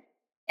again.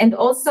 And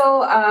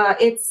also,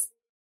 it's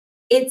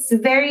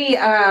very,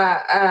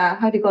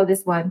 how do you call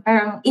this one?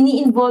 Parang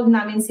ini-involve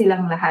namin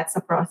silang lahat sa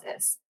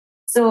process.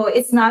 So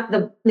it's not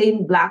the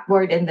plain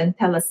blackboard and then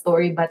tell a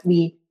story, but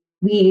we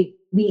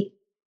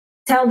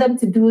tell them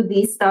to do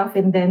these stuff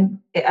and then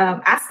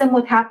ask them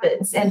what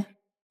happens. And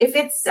if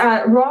it's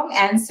a wrong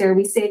answer,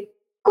 we say,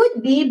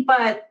 could be,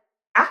 but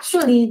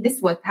actually this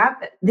is what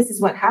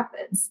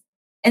happens.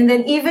 And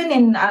then even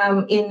in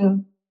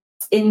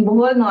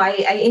Bohol,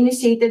 I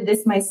initiated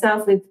this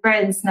myself with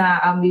friends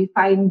na we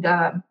find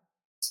a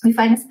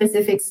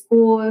specific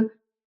school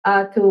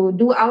to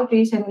do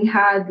outreach, and we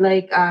had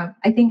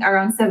I think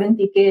around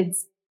 70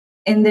 kids.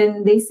 And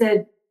then they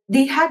said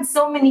they had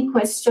so many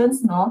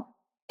questions, no?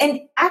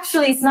 And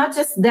actually it's not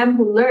just them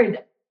who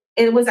learned.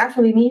 It was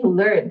actually me who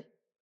learned.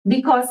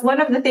 Because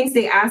one of the things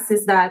they asked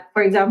is that,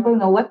 for example,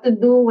 what to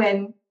do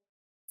when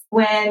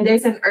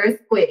there's an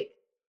earthquake.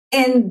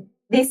 And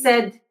they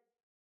said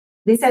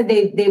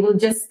they will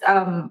just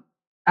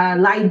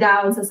lie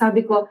down. So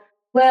sabi ko,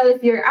 well,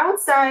 if you're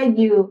outside,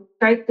 you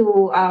try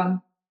to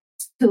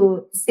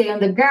stay on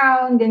the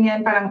ground,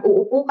 ganyan, parang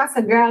uupo ka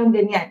sa ground,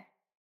 ganyan.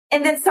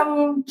 And then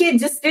some kid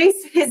just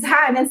raised his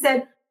hand and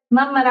said,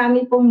 Ma'am,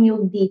 marami pong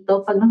niyog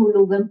dito pag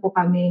nahulugan po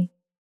kami.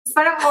 It's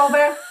parang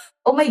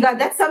oh my God,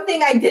 that's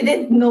something I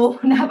didn't know.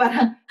 Na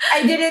parang,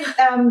 I didn't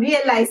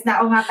realize na,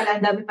 nga pala,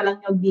 ang dami palang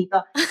niyog dito.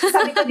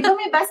 Sabi ko, di ba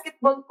may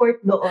basketball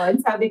court doon?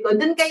 Sabi ko,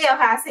 dun kayo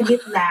ha, sa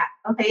gitna.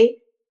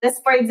 Okay? Tapos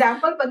for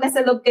example, pag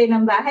nasa loob kayo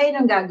ng bahay,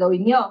 anong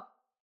gagawin nyo?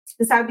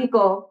 So sabi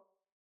ko,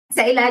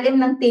 sa ilalim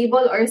ng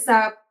table or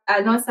sa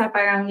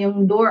parang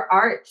yung door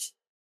arch.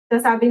 So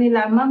sabi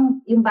nila,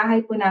 Ma'am, yung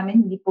bahay po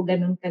namin hindi po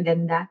ganun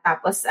kaganda.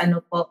 Tapos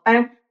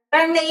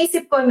parang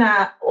naisip ko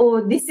na,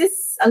 this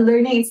is a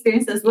learning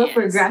experience as well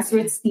for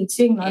grassroots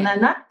teaching. No? Na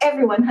not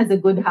everyone has a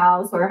good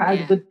house or has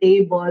a good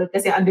table.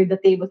 Kasi under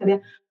the table, sabi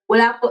niya,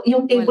 wala po,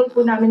 yung table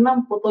po namin,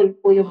 Ma'am, putol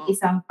po yung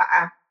isang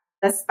paa.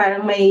 Tapos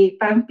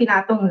parang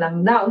pinatong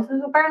lang daw.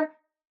 So parang,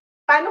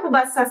 paano ko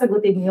ba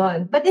sasagutin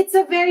yon? But it's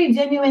a very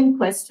genuine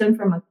question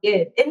from a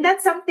kid. And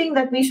that's something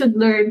that we should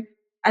learn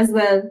as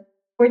well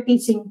for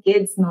teaching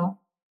kids, no?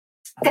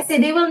 Kasi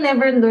they will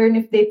never learn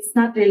if it's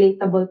not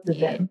relatable to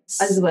them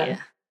as well.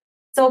 Yeah.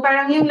 So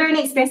parang yung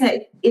learning experience na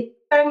it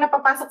parang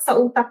napapasok sa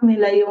utak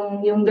nila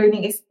yung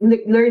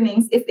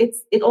learnings if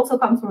it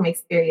also comes from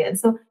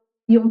experience. So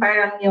yung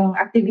parang yung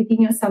activity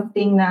nyo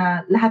something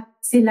na lahat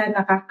sila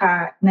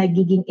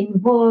nagiging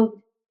involved.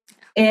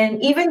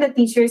 And even the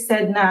teacher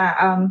said na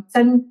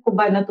saan ko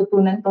ba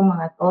natutunan tong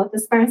mga to?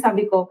 Tapos parang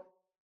sabi ko,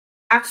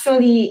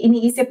 actually,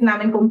 iniisip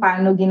namin kung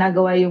paano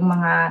ginagawa yung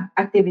mga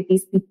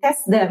activities. We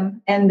test them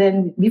and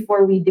then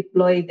before we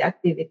deploy the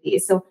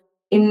activities. So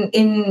in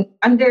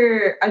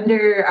under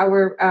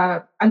our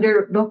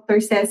under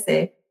Dr.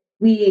 Sese,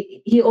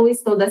 he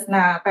always told us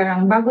na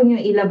parang bago nyo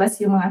ilabas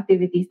yung mga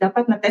activities,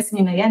 dapat na-test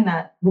nyo na yan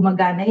na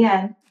gumagana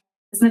yan.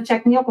 Tapos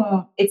na-check nyo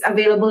kung it's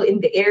available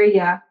in the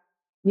area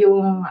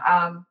yung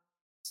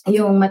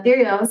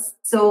materials.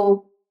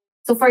 So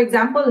for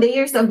example,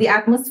 layers of the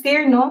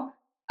atmosphere, no?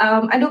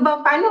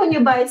 Paano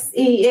nyo ba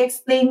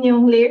i-explain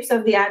yung layers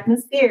of the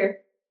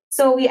atmosphere?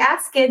 So we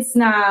ask kids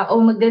na,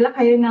 magdala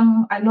kayo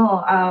ng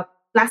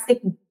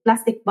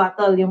plastic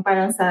bottle, yung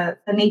parang sa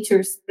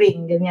nature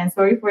spring, ganyan.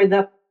 Sorry for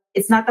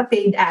it's not a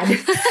paid ad.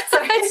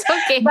 It's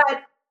okay.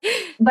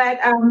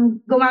 But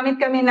gumamit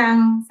kami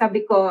ng,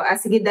 sabi ko,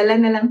 sige, dala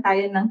na lang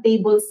tayo ng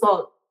table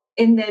salt.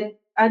 And then,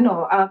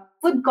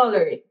 food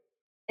coloring.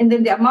 And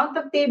then the amount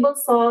of table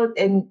salt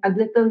and a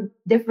little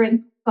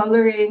different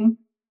coloring,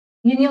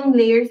 yun yung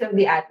layers of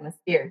the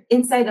atmosphere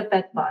inside a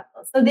PET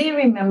bottle. So they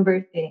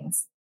remember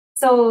things.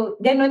 So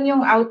ganun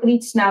yung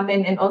outreach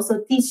namin and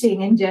also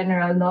teaching in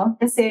general, no?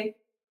 Kasi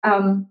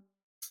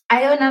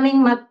ayaw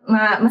naming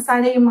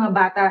masana yung mga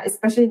bata,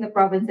 especially in the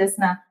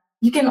provinces, na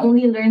you can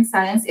only learn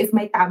science if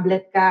may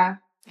tablet ka,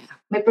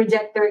 may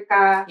projector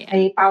ka,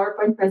 may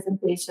PowerPoint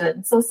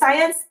presentation. So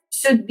science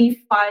should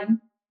be fun.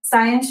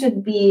 Science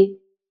should be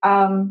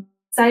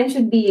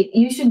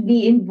you should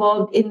be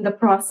involved in the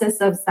process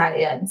of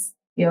science.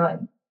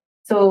 Yun.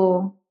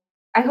 So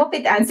I hope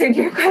it answered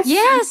your question.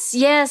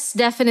 Yes,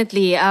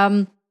 definitely.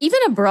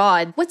 Even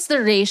abroad, what's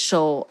the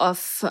ratio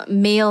of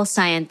male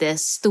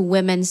scientists to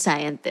women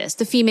scientists,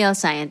 to female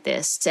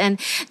scientists? And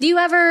do you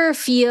ever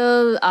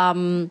feel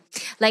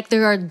like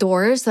there are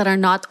doors that are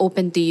not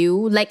open to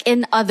you? Like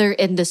in other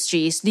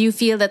industries, do you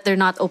feel that they're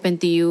not open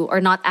to you or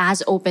not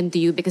as open to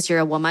you because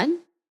you're a woman?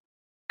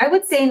 I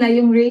would say na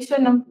yung ratio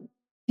ng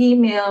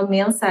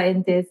male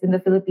scientists in the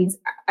Philippines,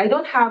 I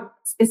don't have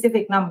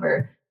specific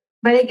number,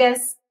 but I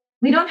guess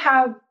we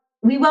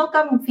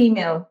welcome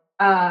female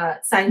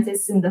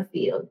scientists in the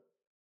field.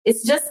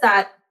 It's just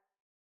that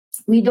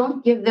we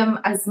don't give them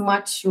as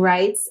much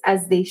rights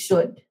as they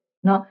should.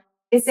 No,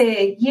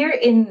 kasi here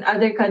in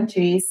other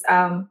countries,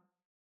 for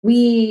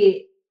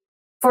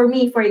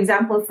me,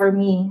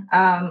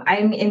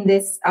 I'm in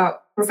this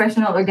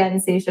professional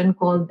organization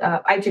called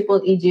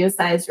IEEE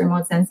Geoscience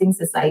Remote Sensing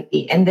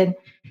Society, and then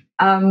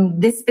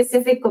this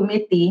specific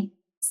committee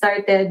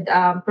started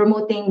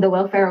promoting the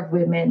welfare of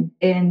women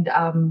and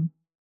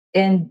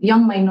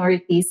young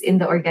minorities in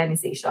the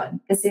organization.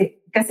 Kasi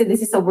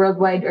this is a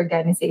worldwide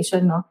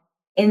organization, no?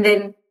 And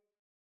then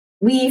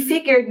we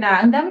figured na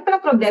ang dami pa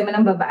ng problema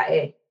ng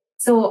babae.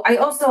 So I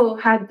also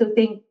had to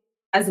think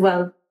as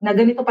well na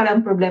ganito pala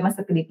ang problema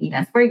sa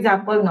Pilipinas. For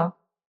example, no,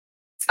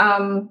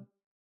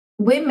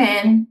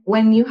 women,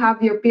 when you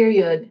have your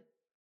period,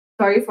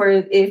 sorry for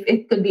if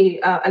it could be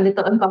a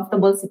little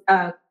uncomfortable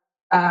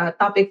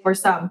topic for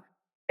some,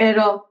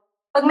 pero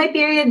pag may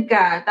period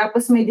ka,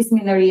 tapos may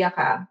dysmenorrhea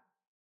ka,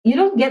 you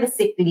don't get a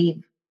sick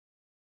leave.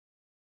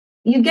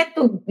 You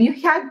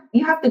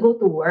have to go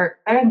to work.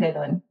 Parang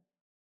ganon.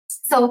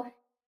 So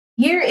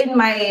here in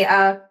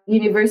my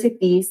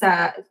university,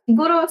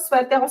 siguro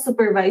swerte ako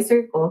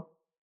supervisor ko.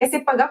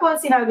 Kasi pag ako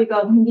sinabi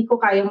ko, hindi ko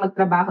kayang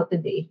magtrabaho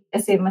today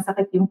kasi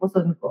masakit yung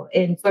puson ko.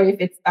 And sorry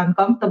if it's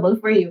uncomfortable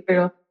for you,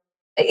 pero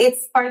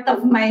it's part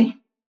of my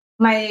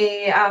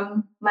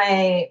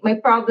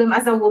problem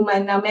as a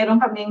woman na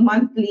meron kaming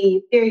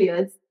monthly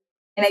periods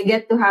and I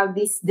get to have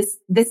this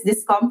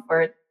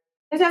discomfort.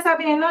 Kasi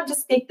sabi niya, no,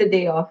 just take the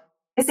day off.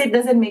 Kasi it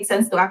doesn't make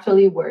sense to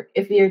actually work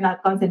if you're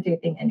not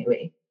concentrating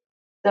anyway.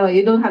 So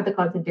you don't have the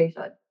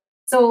concentration.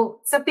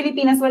 So sa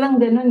Pilipinas,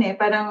 walang ganun eh.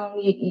 Parang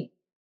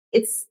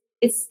it's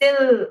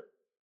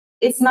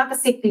not a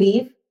sick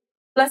leave.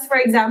 Plus, for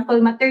example,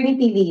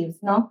 maternity leaves,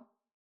 no?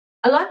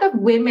 A lot of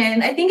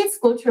women, I think it's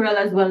cultural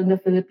as well in the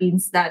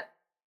Philippines that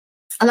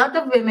a lot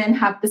of women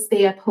have to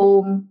stay at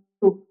home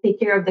to take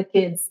care of the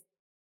kids.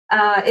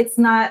 It's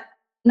not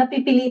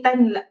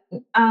napipilitan,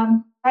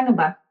 ano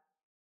ba?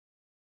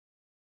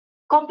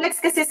 Complex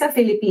kasi sa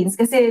Philippines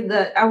kasi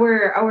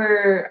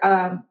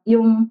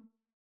yung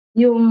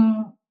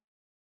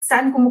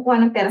saan kumukuha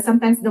ng pera,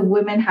 sometimes the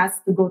women has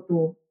to go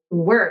to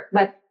work.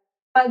 But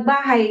pag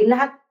bahay,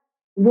 lahat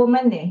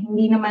woman eh,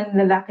 hindi naman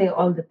lalaki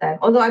all the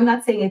time. Although I'm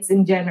not saying it's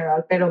in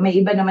general, pero may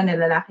iba naman na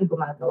lalaki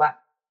gumagawa.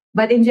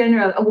 But in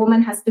general, a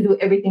woman has to do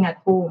everything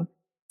at home.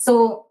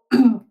 So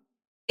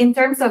in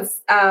terms of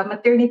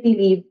maternity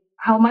leave,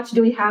 how much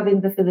do we have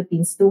in the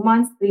Philippines? 2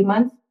 months, 3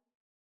 months?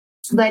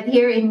 But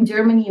here in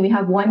Germany, we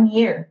have 1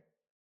 year.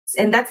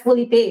 And that's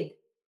fully paid.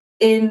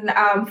 in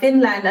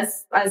Finland,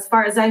 as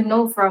far as I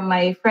know from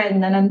my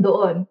friend na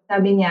nandoon,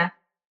 sabi niya,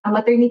 ang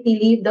maternity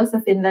leave daw sa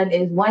Finland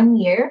is 1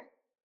 year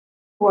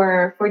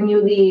for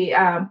newly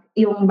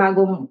yung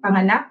bagong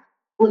panganak,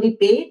 fully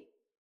paid.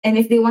 And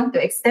if they want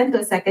to extend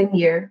to a second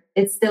year,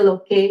 it's still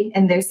okay,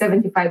 and they're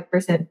 75%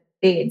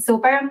 paid.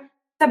 So parang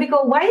sabi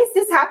ko, why is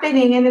this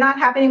happening and not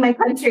happening in my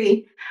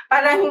country?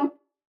 Parang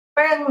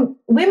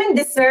women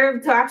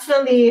deserve to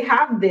actually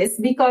have this,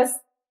 because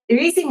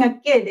raising a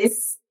kid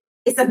is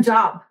a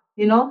job,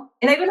 you know?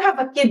 And I don't have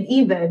a kid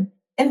even.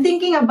 And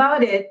thinking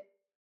about it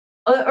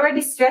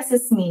already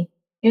stresses me,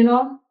 you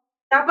know?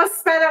 Tapos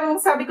parang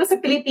sabi ko sa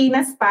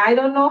Pilipinas pa, I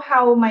don't know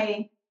how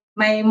my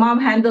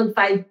mom handled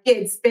 5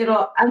 kids,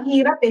 pero ang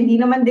hirap, hindi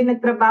naman din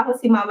nagtrabaho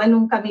si mama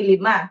nung kami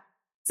 5.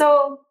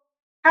 So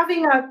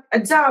having a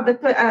job,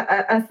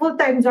 a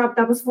full-time job,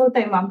 tapos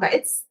full-time mom ka,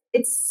 it's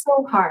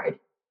so hard.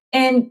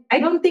 And I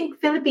don't think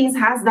Philippines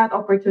has that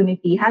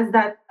opportunity, has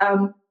that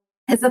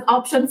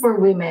option for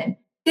women.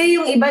 Kaya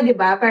yung iba, di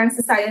ba, parang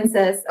sa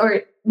sciences,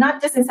 or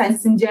not just in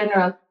sciences in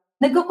general,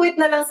 nagko-quit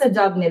na lang sa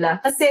job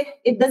nila kasi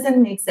it doesn't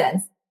make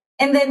sense.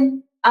 And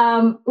then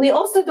we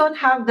also don't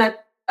have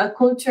that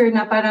culture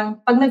na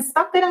parang pag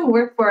nag-stop ka ng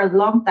work for a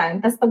long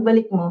time, tapos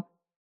pagbalik mo,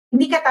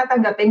 hindi ka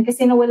tatanggapin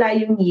kasi nawala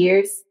yung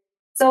years.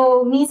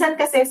 So, minsan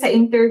kasi sa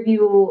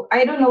interview,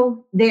 I don't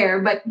know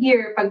there, but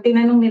here, pag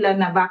tinanong nila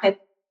na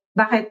bakit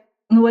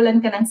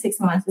nawalan ka ng 6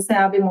 months, so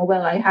sinabi mo,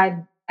 well, I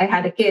had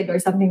a kid or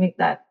something like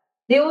that.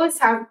 They always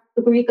have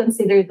to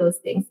reconsider those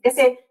things.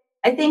 Kasi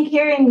I think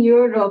here in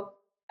Europe,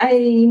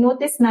 I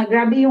noticed na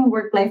grabe yung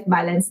work-life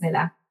balance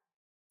nila.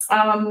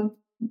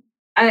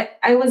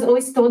 I was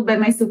always told by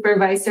my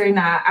supervisor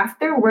na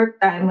after work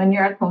time, when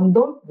you're at home,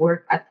 don't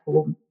work at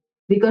home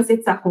because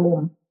it's a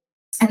home.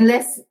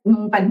 Unless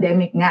nung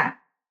pandemic nga.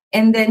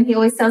 And then he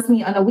always tells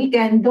me on a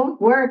weekend, don't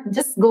work,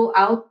 just go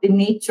out in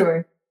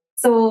nature.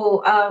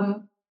 So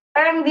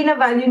parang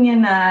binavalue niya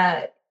na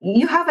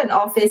you have an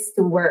office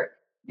to work,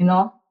 you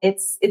know?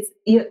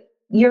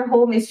 Your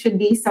home should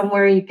be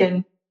somewhere you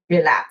can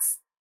relax.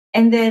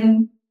 And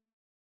then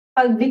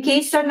pag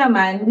vacation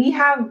naman, we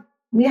have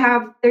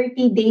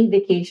 30-day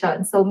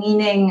vacation. So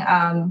meaning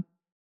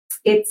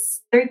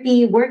it's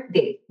 30 work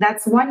day.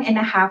 That's 1.5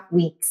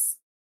 weeks.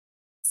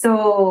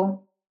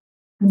 So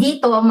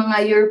dito,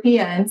 mga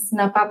Europeans,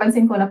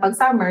 napapansin ko na pag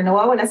summer,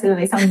 nawawala sila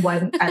na isang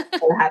buwan at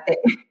kalahati.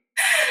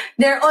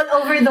 They're all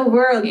over the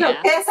world. Yeah.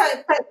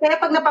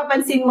 Kaya pag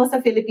napapansin mo sa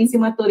Philippines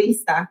yung mga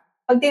turista,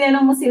 pag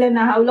tinanong mo sila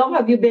na, how long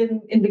have you been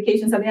in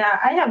vacation? Sabi niya,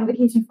 I have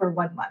vacation for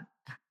 1 month.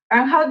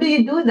 How do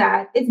you do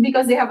that? It's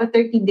because they have a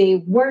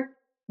 30-day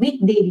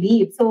weekday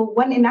leave. So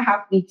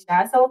 1.5 weeks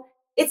siya. So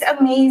it's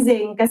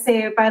amazing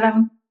kasi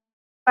parang,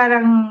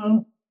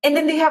 and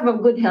then they have a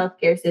good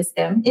healthcare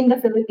system. In the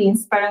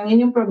Philippines, parang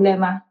yun yung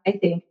problema, I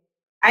think.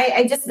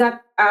 I just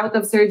got out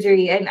of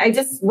surgery and I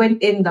just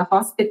went in the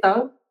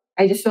hospital.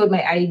 I just showed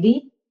my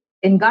ID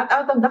and got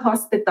out of the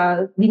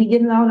hospital.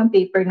 Binigyan lang ako ng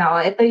paper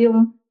na, ito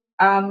yung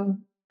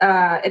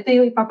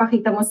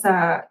ipapakita mo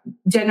sa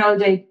general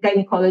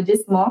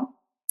gynecologist mo,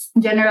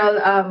 general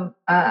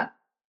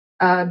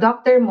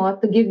doctor mo,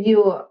 to give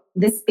you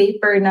this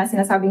paper na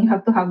sinasabing you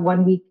have to have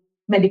 1 week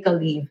medical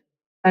leave.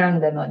 Parang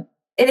ganon.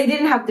 And I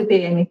didn't have to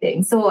pay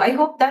anything. So I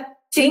hope that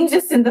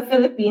changes in the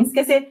Philippines.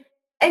 Kasi,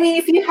 I mean,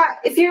 if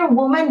you're a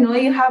woman, no,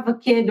 you have a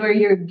kid or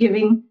you're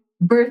giving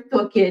birth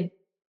to a kid,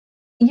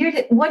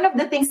 one of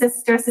the things that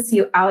stresses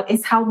you out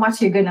is how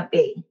much you're gonna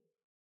pay.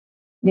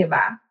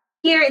 Diba?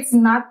 Here, it's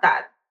not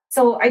that.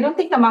 So I don't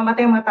think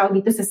namamatay ang mga tao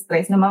dito sa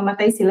stress.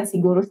 Namamatay sila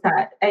siguro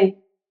sa,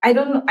 I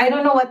don't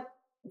know what,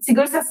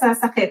 siguro sa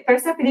sakit. Pero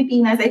sa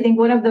Pilipinas, I think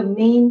one of the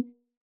main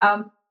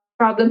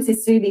problems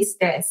is really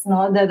stress,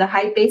 no? The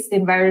high-paced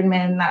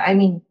environment. I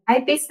mean,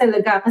 high-paced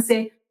talaga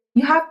kasi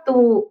you have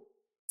to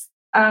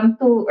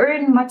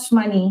earn much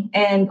money,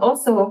 and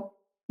also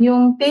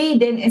yung pay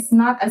din is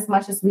not as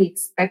much as we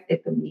expect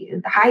it to be.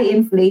 The high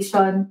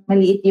inflation,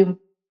 maliit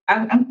yung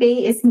ang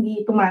pay is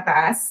hindi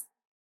tumataas.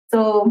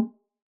 So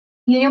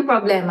yun yung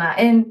problema.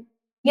 And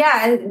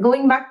yeah,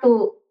 going back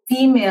to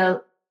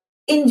female,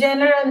 in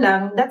general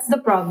lang, that's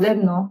the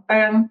problem, no?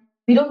 Parang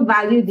we don't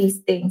value these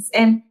things.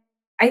 And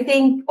I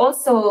think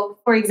also,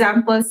 for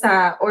example,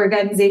 sa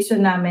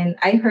organization namin,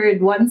 I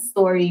heard one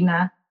story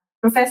na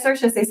professor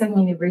siya sa isang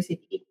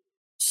university.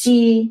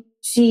 She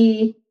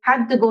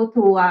had to go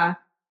to a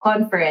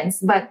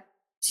conference, but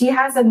she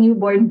has a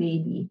newborn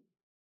baby.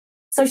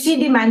 So she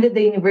demanded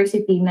the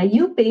university na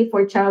you pay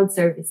for child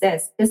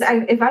services. Because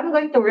if I'm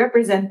going to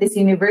represent this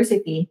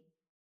university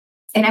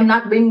and I'm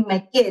not bringing my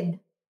kid,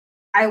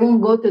 I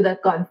won't go to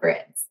that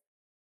conference.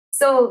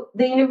 So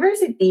the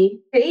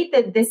university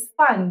created this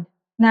fund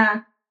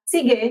na,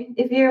 sige,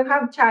 if you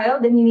have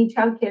child and you need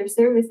childcare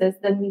services,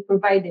 then we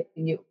provide it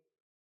to you.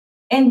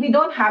 And we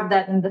don't have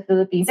that in the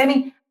Philippines. I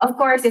mean, of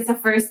course, it's a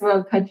first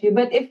world country,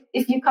 but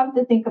if you come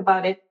to think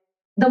about it,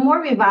 the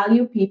more we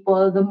value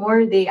people, the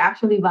more they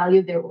actually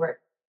value their work.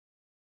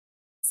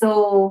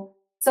 So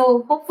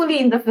hopefully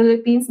in the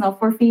Philippines now,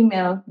 for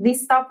female, they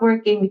stop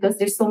working because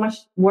there's so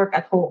much work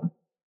at home.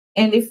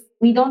 And if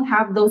we don't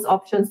have those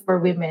options for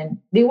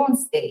women, they won't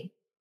stay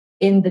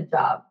in the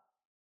job.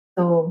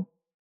 So,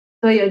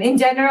 so yun. In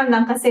general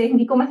lang, kasi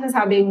hindi ko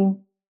masasabing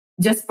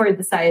just for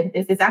the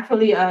scientists. It's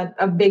actually a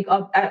big,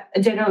 a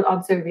general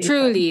observation.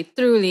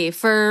 Truly,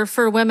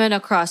 for women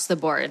across the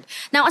board.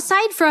 Now,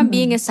 aside from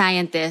being a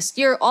scientist,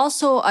 you're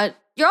also a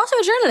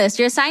journalist.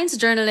 You're a science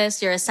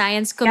journalist. You're a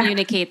science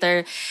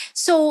communicator.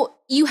 So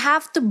you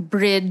have to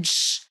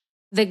bridge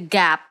the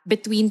gap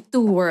between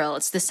two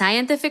worlds, the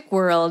scientific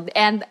world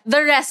and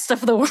the rest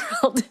of the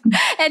world.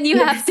 And you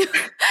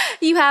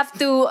have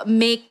to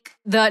make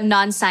the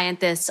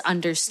non-scientists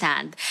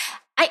understand.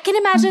 I can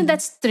imagine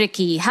that's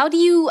tricky. How do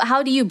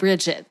you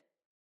bridge it?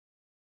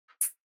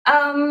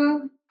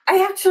 I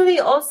actually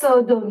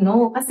also don't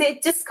know kasi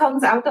it just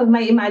comes out of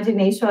my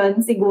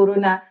imagination siguro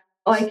na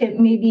I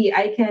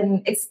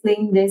can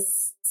explain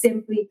this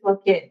simply to a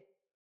kid.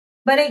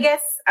 But I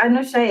guess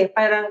ano siya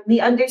parang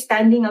the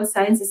understanding of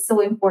science is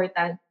so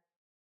important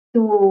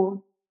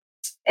to,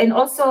 and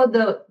also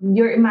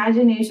your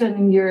imagination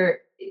and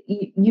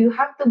you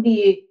have to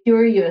be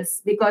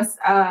curious because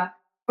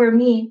for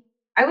me,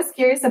 I was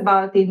curious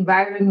about the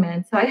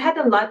environment. So I had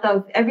a lot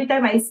of, every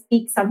time I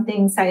speak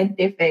something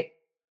scientific,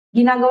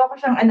 ginagawa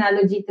ko siyang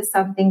analogy to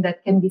something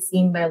that can be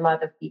seen by a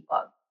lot of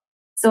people.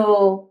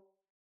 So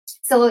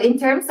in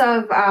terms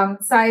of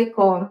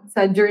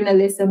sa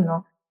journalism,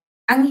 no,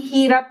 ang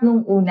hirap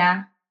nung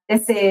una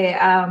kasi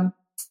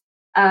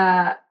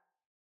I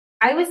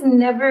was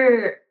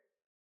never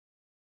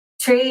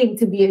trained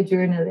to be a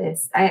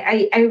journalist.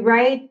 I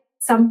write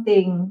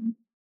something.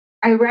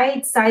 I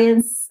write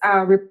science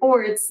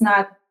reports,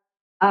 not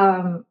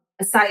a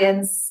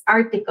science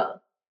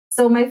article.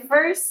 So my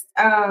first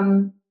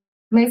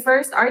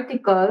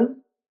article,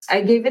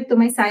 I gave it to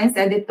my science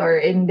editor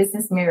in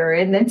Business Mirror,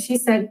 and then she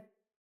said,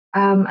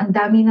 "Ang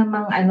dami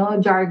namang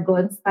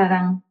jargons,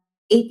 parang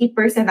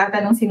 80%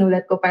 ata nung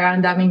sinulat ko, parang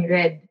ang daming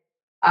red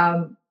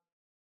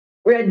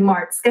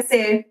marks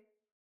kasi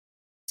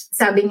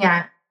sabi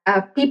niya."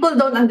 People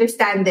don't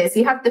understand this.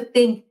 You have to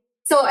think.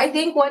 So I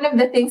think one of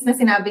the things na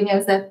sinabi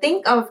niya is that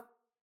think of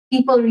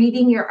people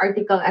reading your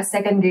article as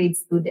second grade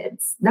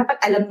students. Dapat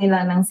alam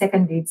nila ng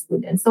second grade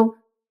students. So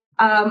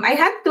I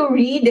had to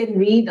read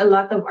a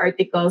lot of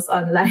articles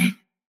online.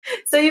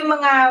 So yung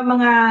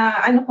mga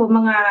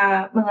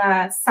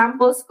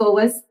samples ko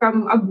was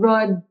from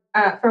abroad,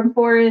 from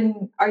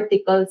foreign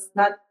articles,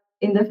 not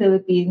in the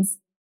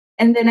Philippines.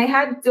 And then I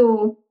had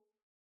to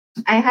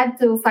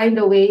find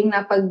a way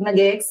na pag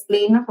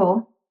nag-explain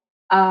ako,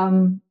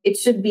 it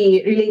should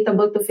be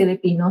relatable to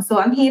Filipino. So,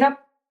 ang hirap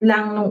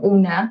lang nung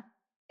una.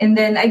 And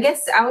then, I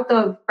guess, out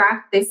of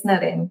practice na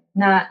rin,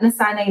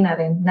 nasanay na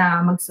rin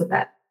na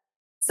magsulat.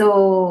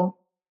 So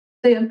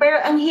yun. Pero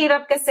ang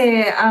hirap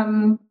kasi,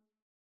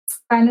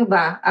 paano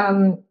ba?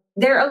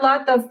 There are a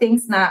lot of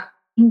things na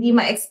hindi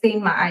ma-explain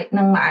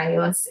ng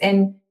maayos.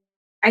 And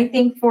I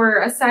think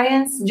for a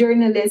science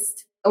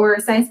journalist, or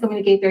a science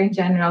communicator in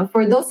general,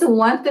 for those who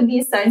want to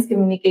be a science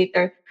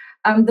communicator,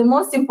 the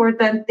most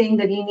important thing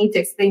that you need to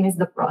explain is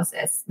the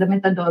process, the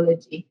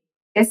methodology.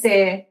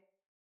 Kasi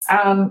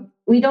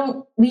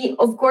we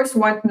of course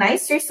want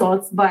nice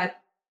results, but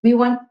we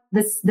want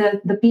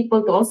the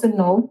people to also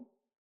know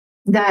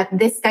that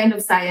this kind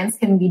of science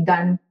can be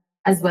done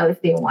as well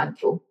if they want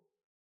to.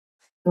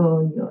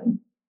 So yun.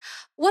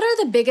 What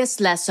are the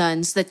biggest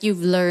lessons that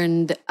you've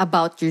learned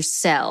about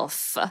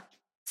yourself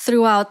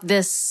throughout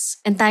this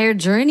entire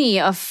journey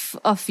of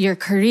your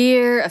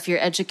career, of your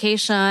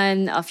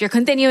education, of your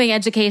continuing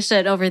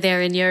education over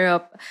there in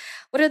Europe?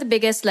 What are the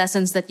biggest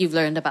lessons that you've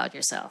learned about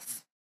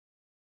yourself?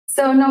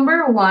 So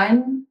number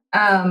one,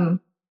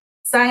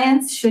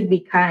 science should be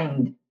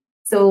kind.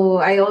 So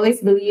I always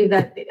believe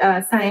that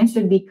science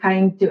should be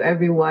kind to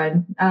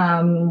everyone.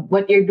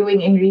 What you're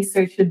doing in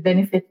research should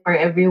benefit for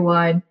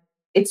everyone.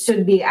 It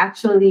should be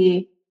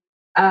actually,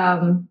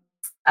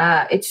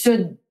 it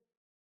should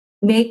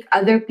make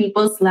other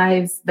people's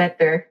lives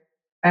better.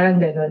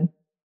 Parang ganun.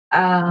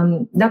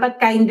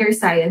 Dapat kinder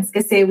science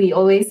kasi we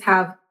always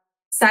have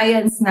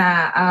science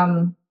na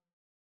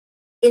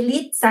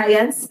elite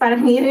science.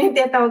 Parang yun yung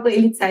tinatawag ko,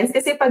 elite science.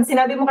 Kasi pag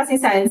sinabi mo kasi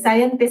science,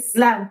 scientists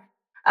lang.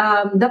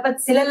 Dapat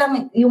sila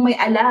lang yung may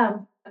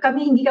alam.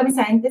 Hindi kami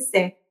scientists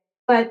eh.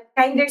 But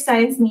kinder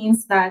science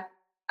means that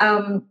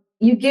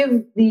you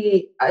give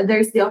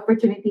there's the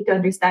opportunity to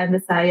understand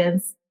the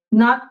science,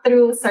 not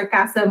through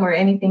sarcasm or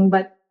anything,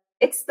 but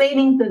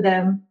explaining to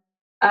them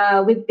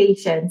with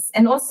patience.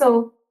 And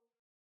also,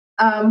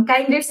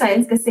 kinder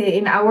science kasi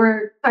in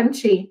our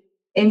country,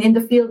 and in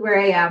the field where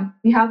I am,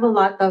 we have a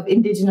lot of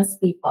indigenous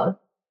people.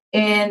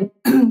 And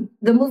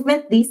the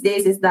movement these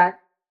days is that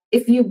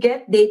if you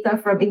get data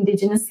from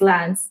indigenous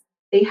lands,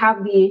 they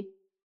have the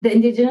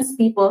indigenous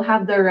people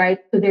have the right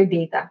to their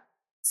data.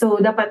 So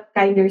dapat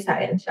kinder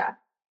science siya.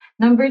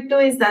 Number two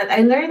is that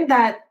I learned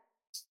that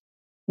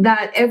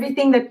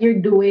everything that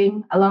you're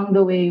doing along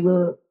the way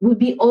will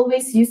be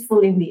always useful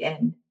in the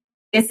end.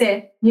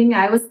 Kasi, yun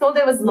nga, I was told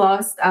I was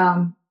lost.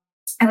 I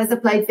was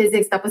applied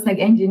physics, tapos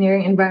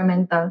nag-engineering,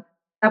 environmental.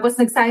 Tapos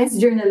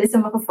nag-science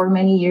journalism ako for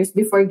many years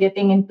before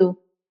getting into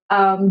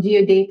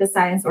geodata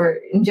science or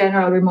in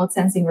general remote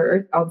sensing or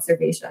earth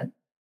observation.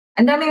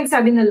 Ang daming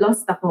nagsabi na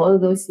lost ako all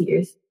those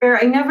years. Pero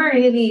I never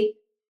really,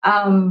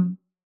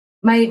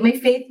 my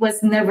faith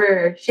was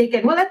never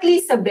shaken. Well, at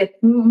least a bit.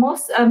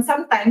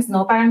 Sometimes,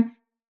 no, parang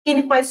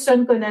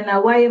kini-question ko na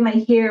why am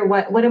I here?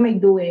 What am I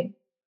doing?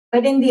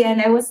 But in the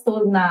end, I was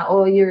told na,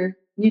 oh, you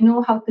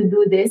know how to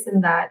do this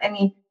and that. I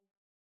mean,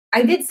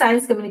 I did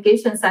science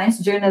communication, science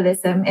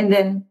journalism, and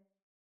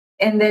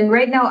then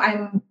right now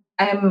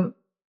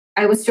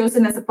I was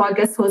chosen as a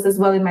podcast host as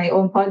well in my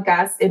own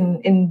podcast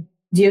in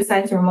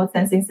Geoscience Remote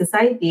Sensing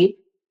Society.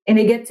 And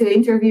I get to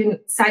interview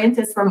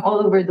scientists from all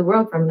over the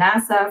world, from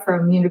NASA,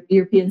 from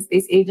European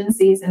space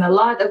agencies, and a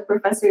lot of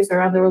professors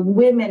around the world,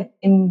 women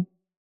in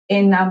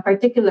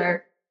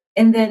particular.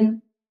 And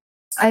then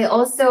I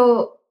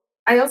also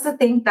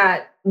think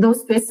that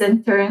those twists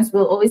and turns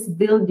will always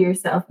build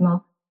yourself.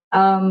 No,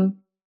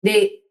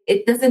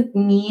 it doesn't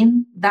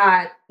mean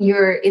that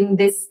you're in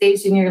this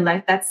stage in your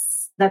life.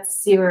 That's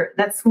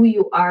who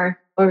you are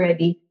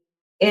already,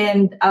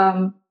 and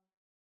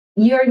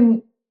you're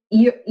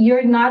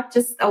not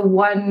just a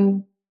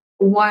how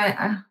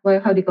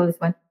do you call this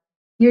one?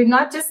 You're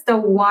not just a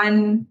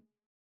one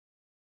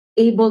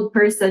abled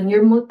person.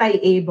 You're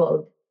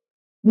multi-abled,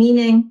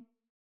 meaning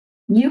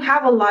you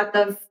have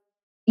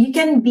you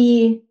can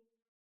be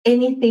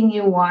anything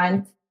you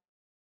want,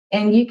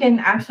 and you can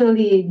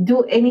actually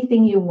do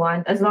anything you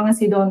want as long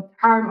as you don't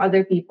harm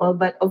other people.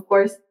 But of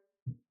course,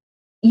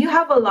 you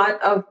have a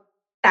lot of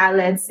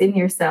talents in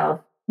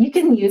yourself. You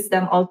can use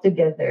them all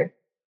together.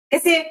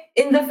 Kasi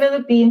in the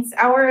Philippines,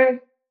 our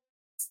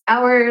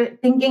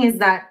thinking is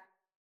that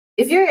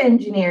if you're an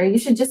engineer, you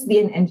should just be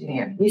an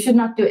engineer. You should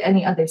not do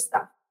any other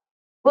stuff.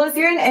 Well, if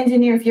you're an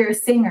engineer, if you're a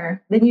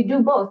singer, then you do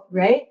both,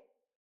 right?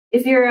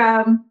 If you're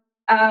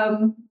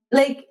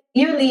like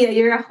you, Leah,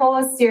 you're a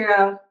host,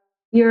 you're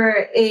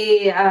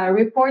a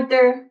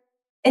reporter,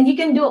 and you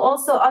can do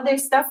also other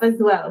stuff as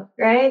well,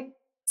 right?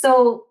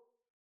 So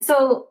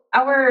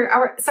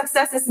our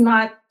success is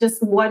not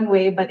just one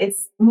way, but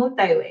it's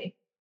multi-way.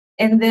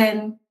 And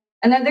then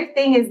another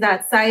thing is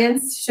that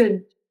science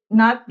should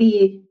not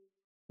be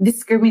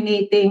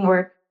discriminating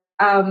or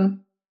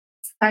paano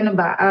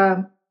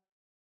ba?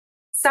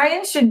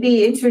 Science should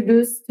be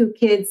introduced to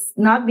kids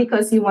not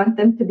because you want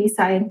them to be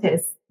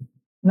scientists,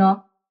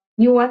 no,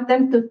 you want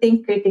them to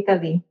think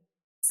critically.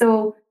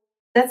 So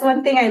that's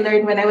one thing I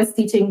learned when I was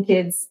teaching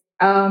kids.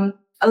 A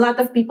lot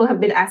of people have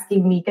been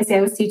asking me because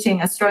I was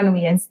teaching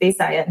astronomy and space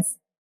science,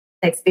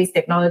 like space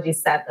technology,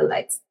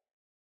 satellites.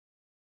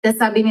 Tapos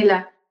sabi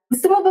nila,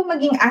 gusto mo bang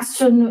maging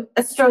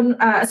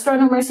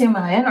astronomers yung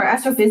mga yan, or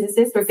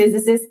astrophysicists or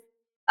physicists?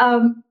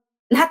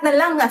 Lahat na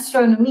lang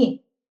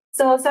astronomy.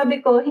 So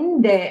sabi ko,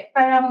 hindi.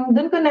 Parang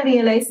doon ko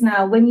na-realize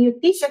na when you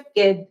teach a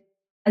kid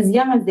as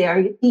young as they are,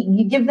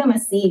 you give them a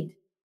seed,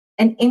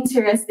 an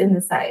interest in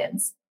the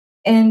science.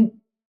 And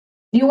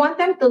you want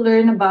them to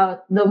learn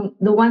about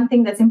the one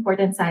thing that's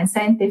important in science,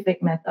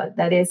 scientific method.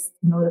 That is,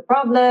 know the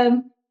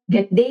problem,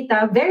 get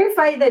data,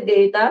 verify the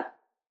data,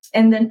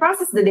 and then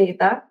process the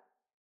data,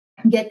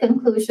 get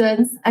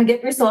conclusions,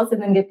 get results,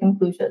 and then get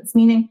conclusions.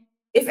 Meaning,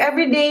 if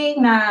every day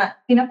na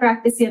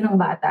pinapractice yan ng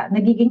bata,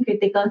 nagiging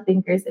critical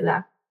thinkers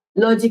sila,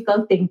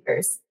 logical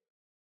thinkers.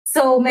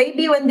 So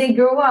maybe when they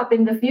grow up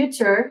in the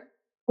future,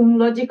 kung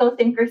logical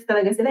thinkers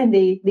talaga sila, and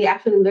they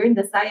actually learn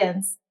the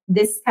science,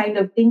 this kind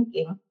of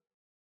thinking,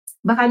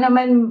 baka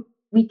naman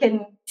we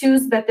can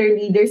choose better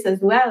leaders as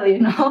well, you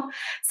know?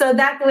 So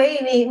that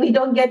way we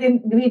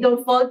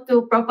don't fall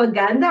to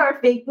propaganda or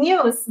fake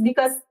news,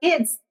 because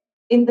kids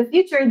in the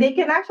future, they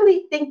can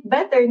actually think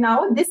better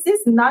now. This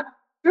is not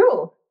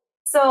true.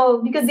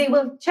 So, because they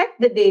will check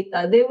the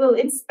data, they will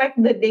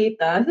inspect the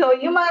data. So,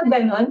 yung mga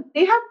ganon,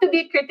 they have to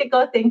be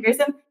critical thinkers.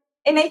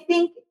 And I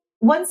think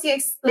once you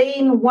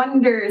explain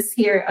wonders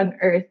here on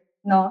Earth,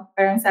 no,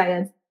 parang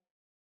science,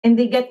 and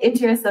they get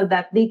interest of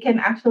that, they can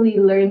actually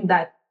learn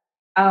that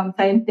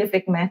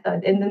scientific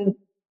method. And then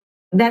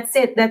that's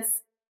it. That's,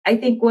 I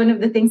think, one of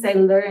the things I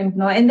learned,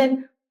 no. And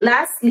then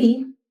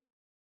lastly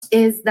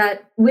is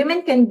that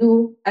women can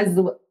do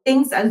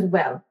things as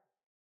well.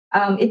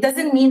 It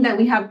doesn't mean that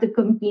we have to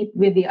compete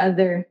with the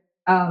other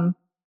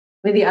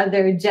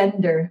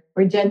gender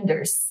or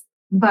genders,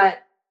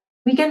 but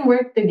we can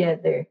work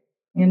together.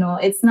 You know,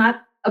 it's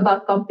not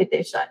about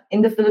competition.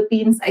 In the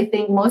Philippines, I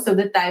think most of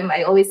the time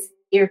I always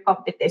hear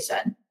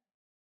competition,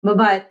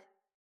 but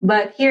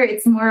here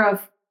it's more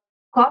of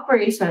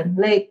cooperation.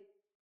 Like,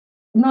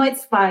 no,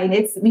 it's fine.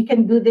 We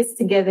can do this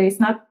together. It's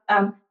not.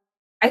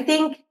 I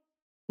think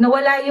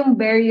nawala yung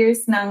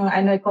barriers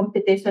ng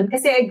competition.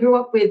 Kasi I grew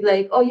up with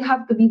like, oh, you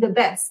have to be the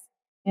best,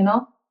 you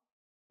know?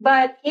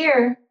 But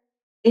here,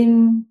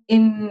 when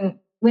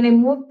I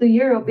moved to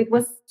Europe, it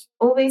was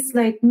always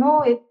like,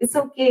 no, it's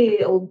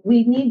okay.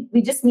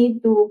 We just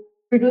need to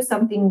produce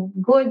something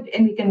good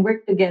and we can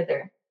work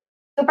together.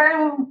 So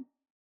parang,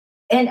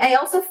 and I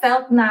also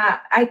felt na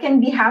I can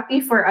be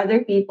happy for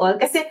other people.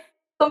 Kasi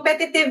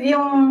competitive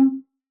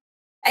yung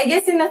I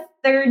guess in a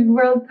third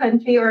world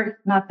country, or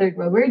not third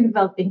world, we're a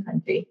developing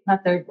country,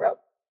 not third world.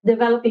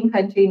 Developing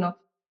country, no.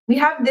 We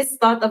have this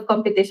thought of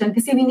competition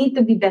because we need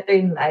to be better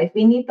in life.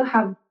 We need to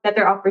have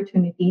better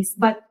opportunities.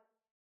 But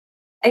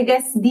I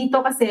guess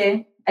dito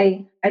kasi,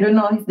 I don't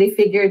know if they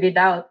figured it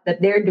out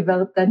that they're a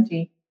developed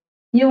country.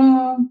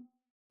 Yung,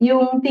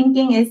 yung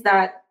thinking is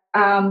that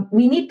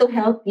we need to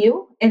help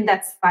you, and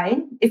that's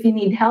fine. If you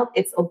need help,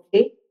 it's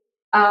okay.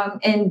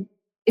 And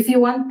if you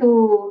want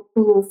to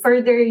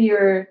further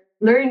your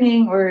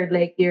learning or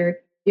like your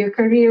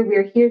career,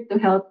 we're here to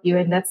help you.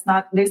 And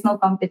there's no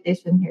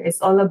competition here.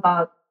 It's all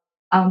about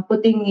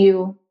putting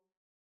you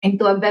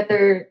into a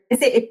better,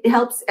 it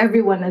helps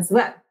everyone as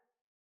well.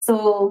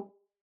 So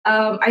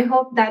I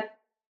hope that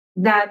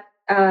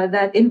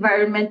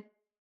environment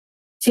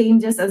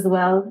changes as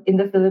well in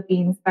the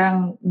Philippines.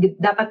 Parang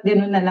dapat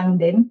ganun na lang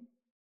din.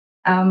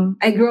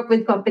 I grew up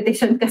with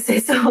competition kasi,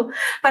 so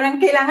parang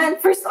kailangan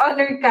first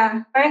honor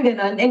ka, parang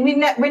ganun. And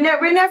we're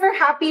never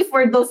happy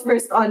for those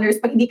first honors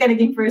pag hindi ka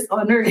naging first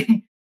honor.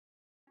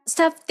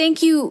 Steph,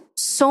 thank you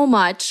so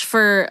much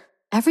for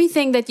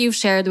everything that you've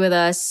shared with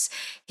us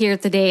here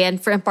today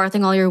and for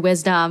imparting all your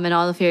wisdom and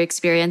all of your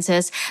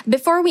experiences.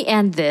 Before we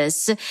end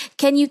this,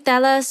 can you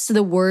tell us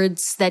the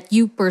words that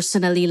you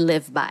personally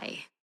live by?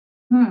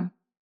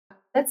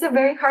 That's a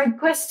very hard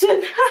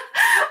question.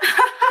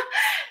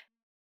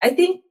 I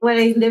think what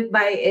I live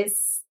by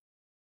is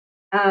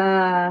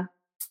to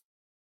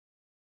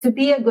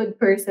be a good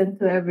person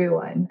to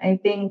everyone.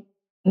 Being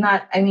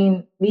a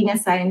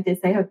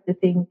scientist, I have to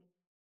think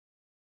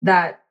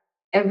that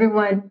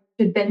everyone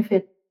should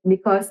benefit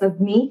because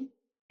of me.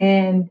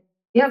 And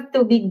you have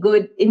to be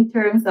good in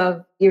terms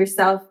of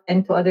yourself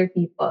and to other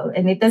people.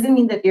 And it doesn't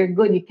mean that you're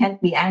good. You can't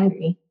be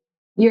angry.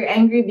 You're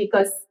angry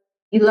because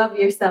you love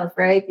yourself,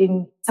 right?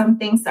 In some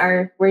things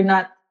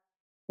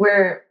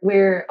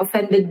we're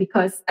offended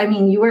because,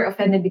 you were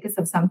offended because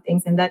of some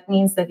things, and that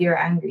means that you're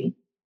angry.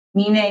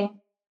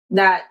 Meaning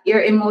that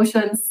your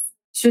emotions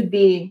should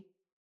be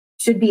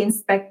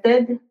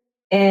inspected,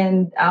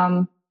 and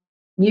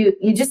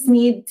you just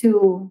need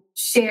to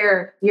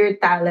share your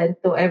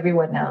talent to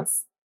everyone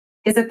else.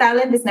 Because a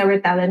talent is never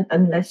talent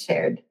unless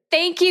shared.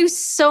 Thank you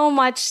so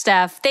much,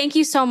 Steph. Thank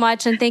you so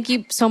much. And thank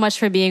you so much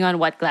for being on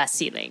What Glass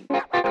Ceiling.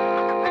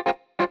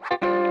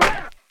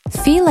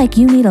 Feel like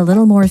you need a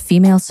little more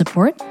female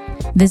support?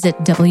 Visit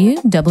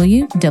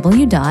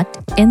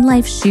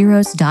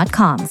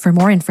www.inlifesheroes.com for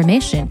more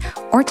information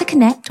or to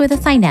connect with a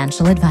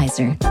financial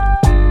advisor.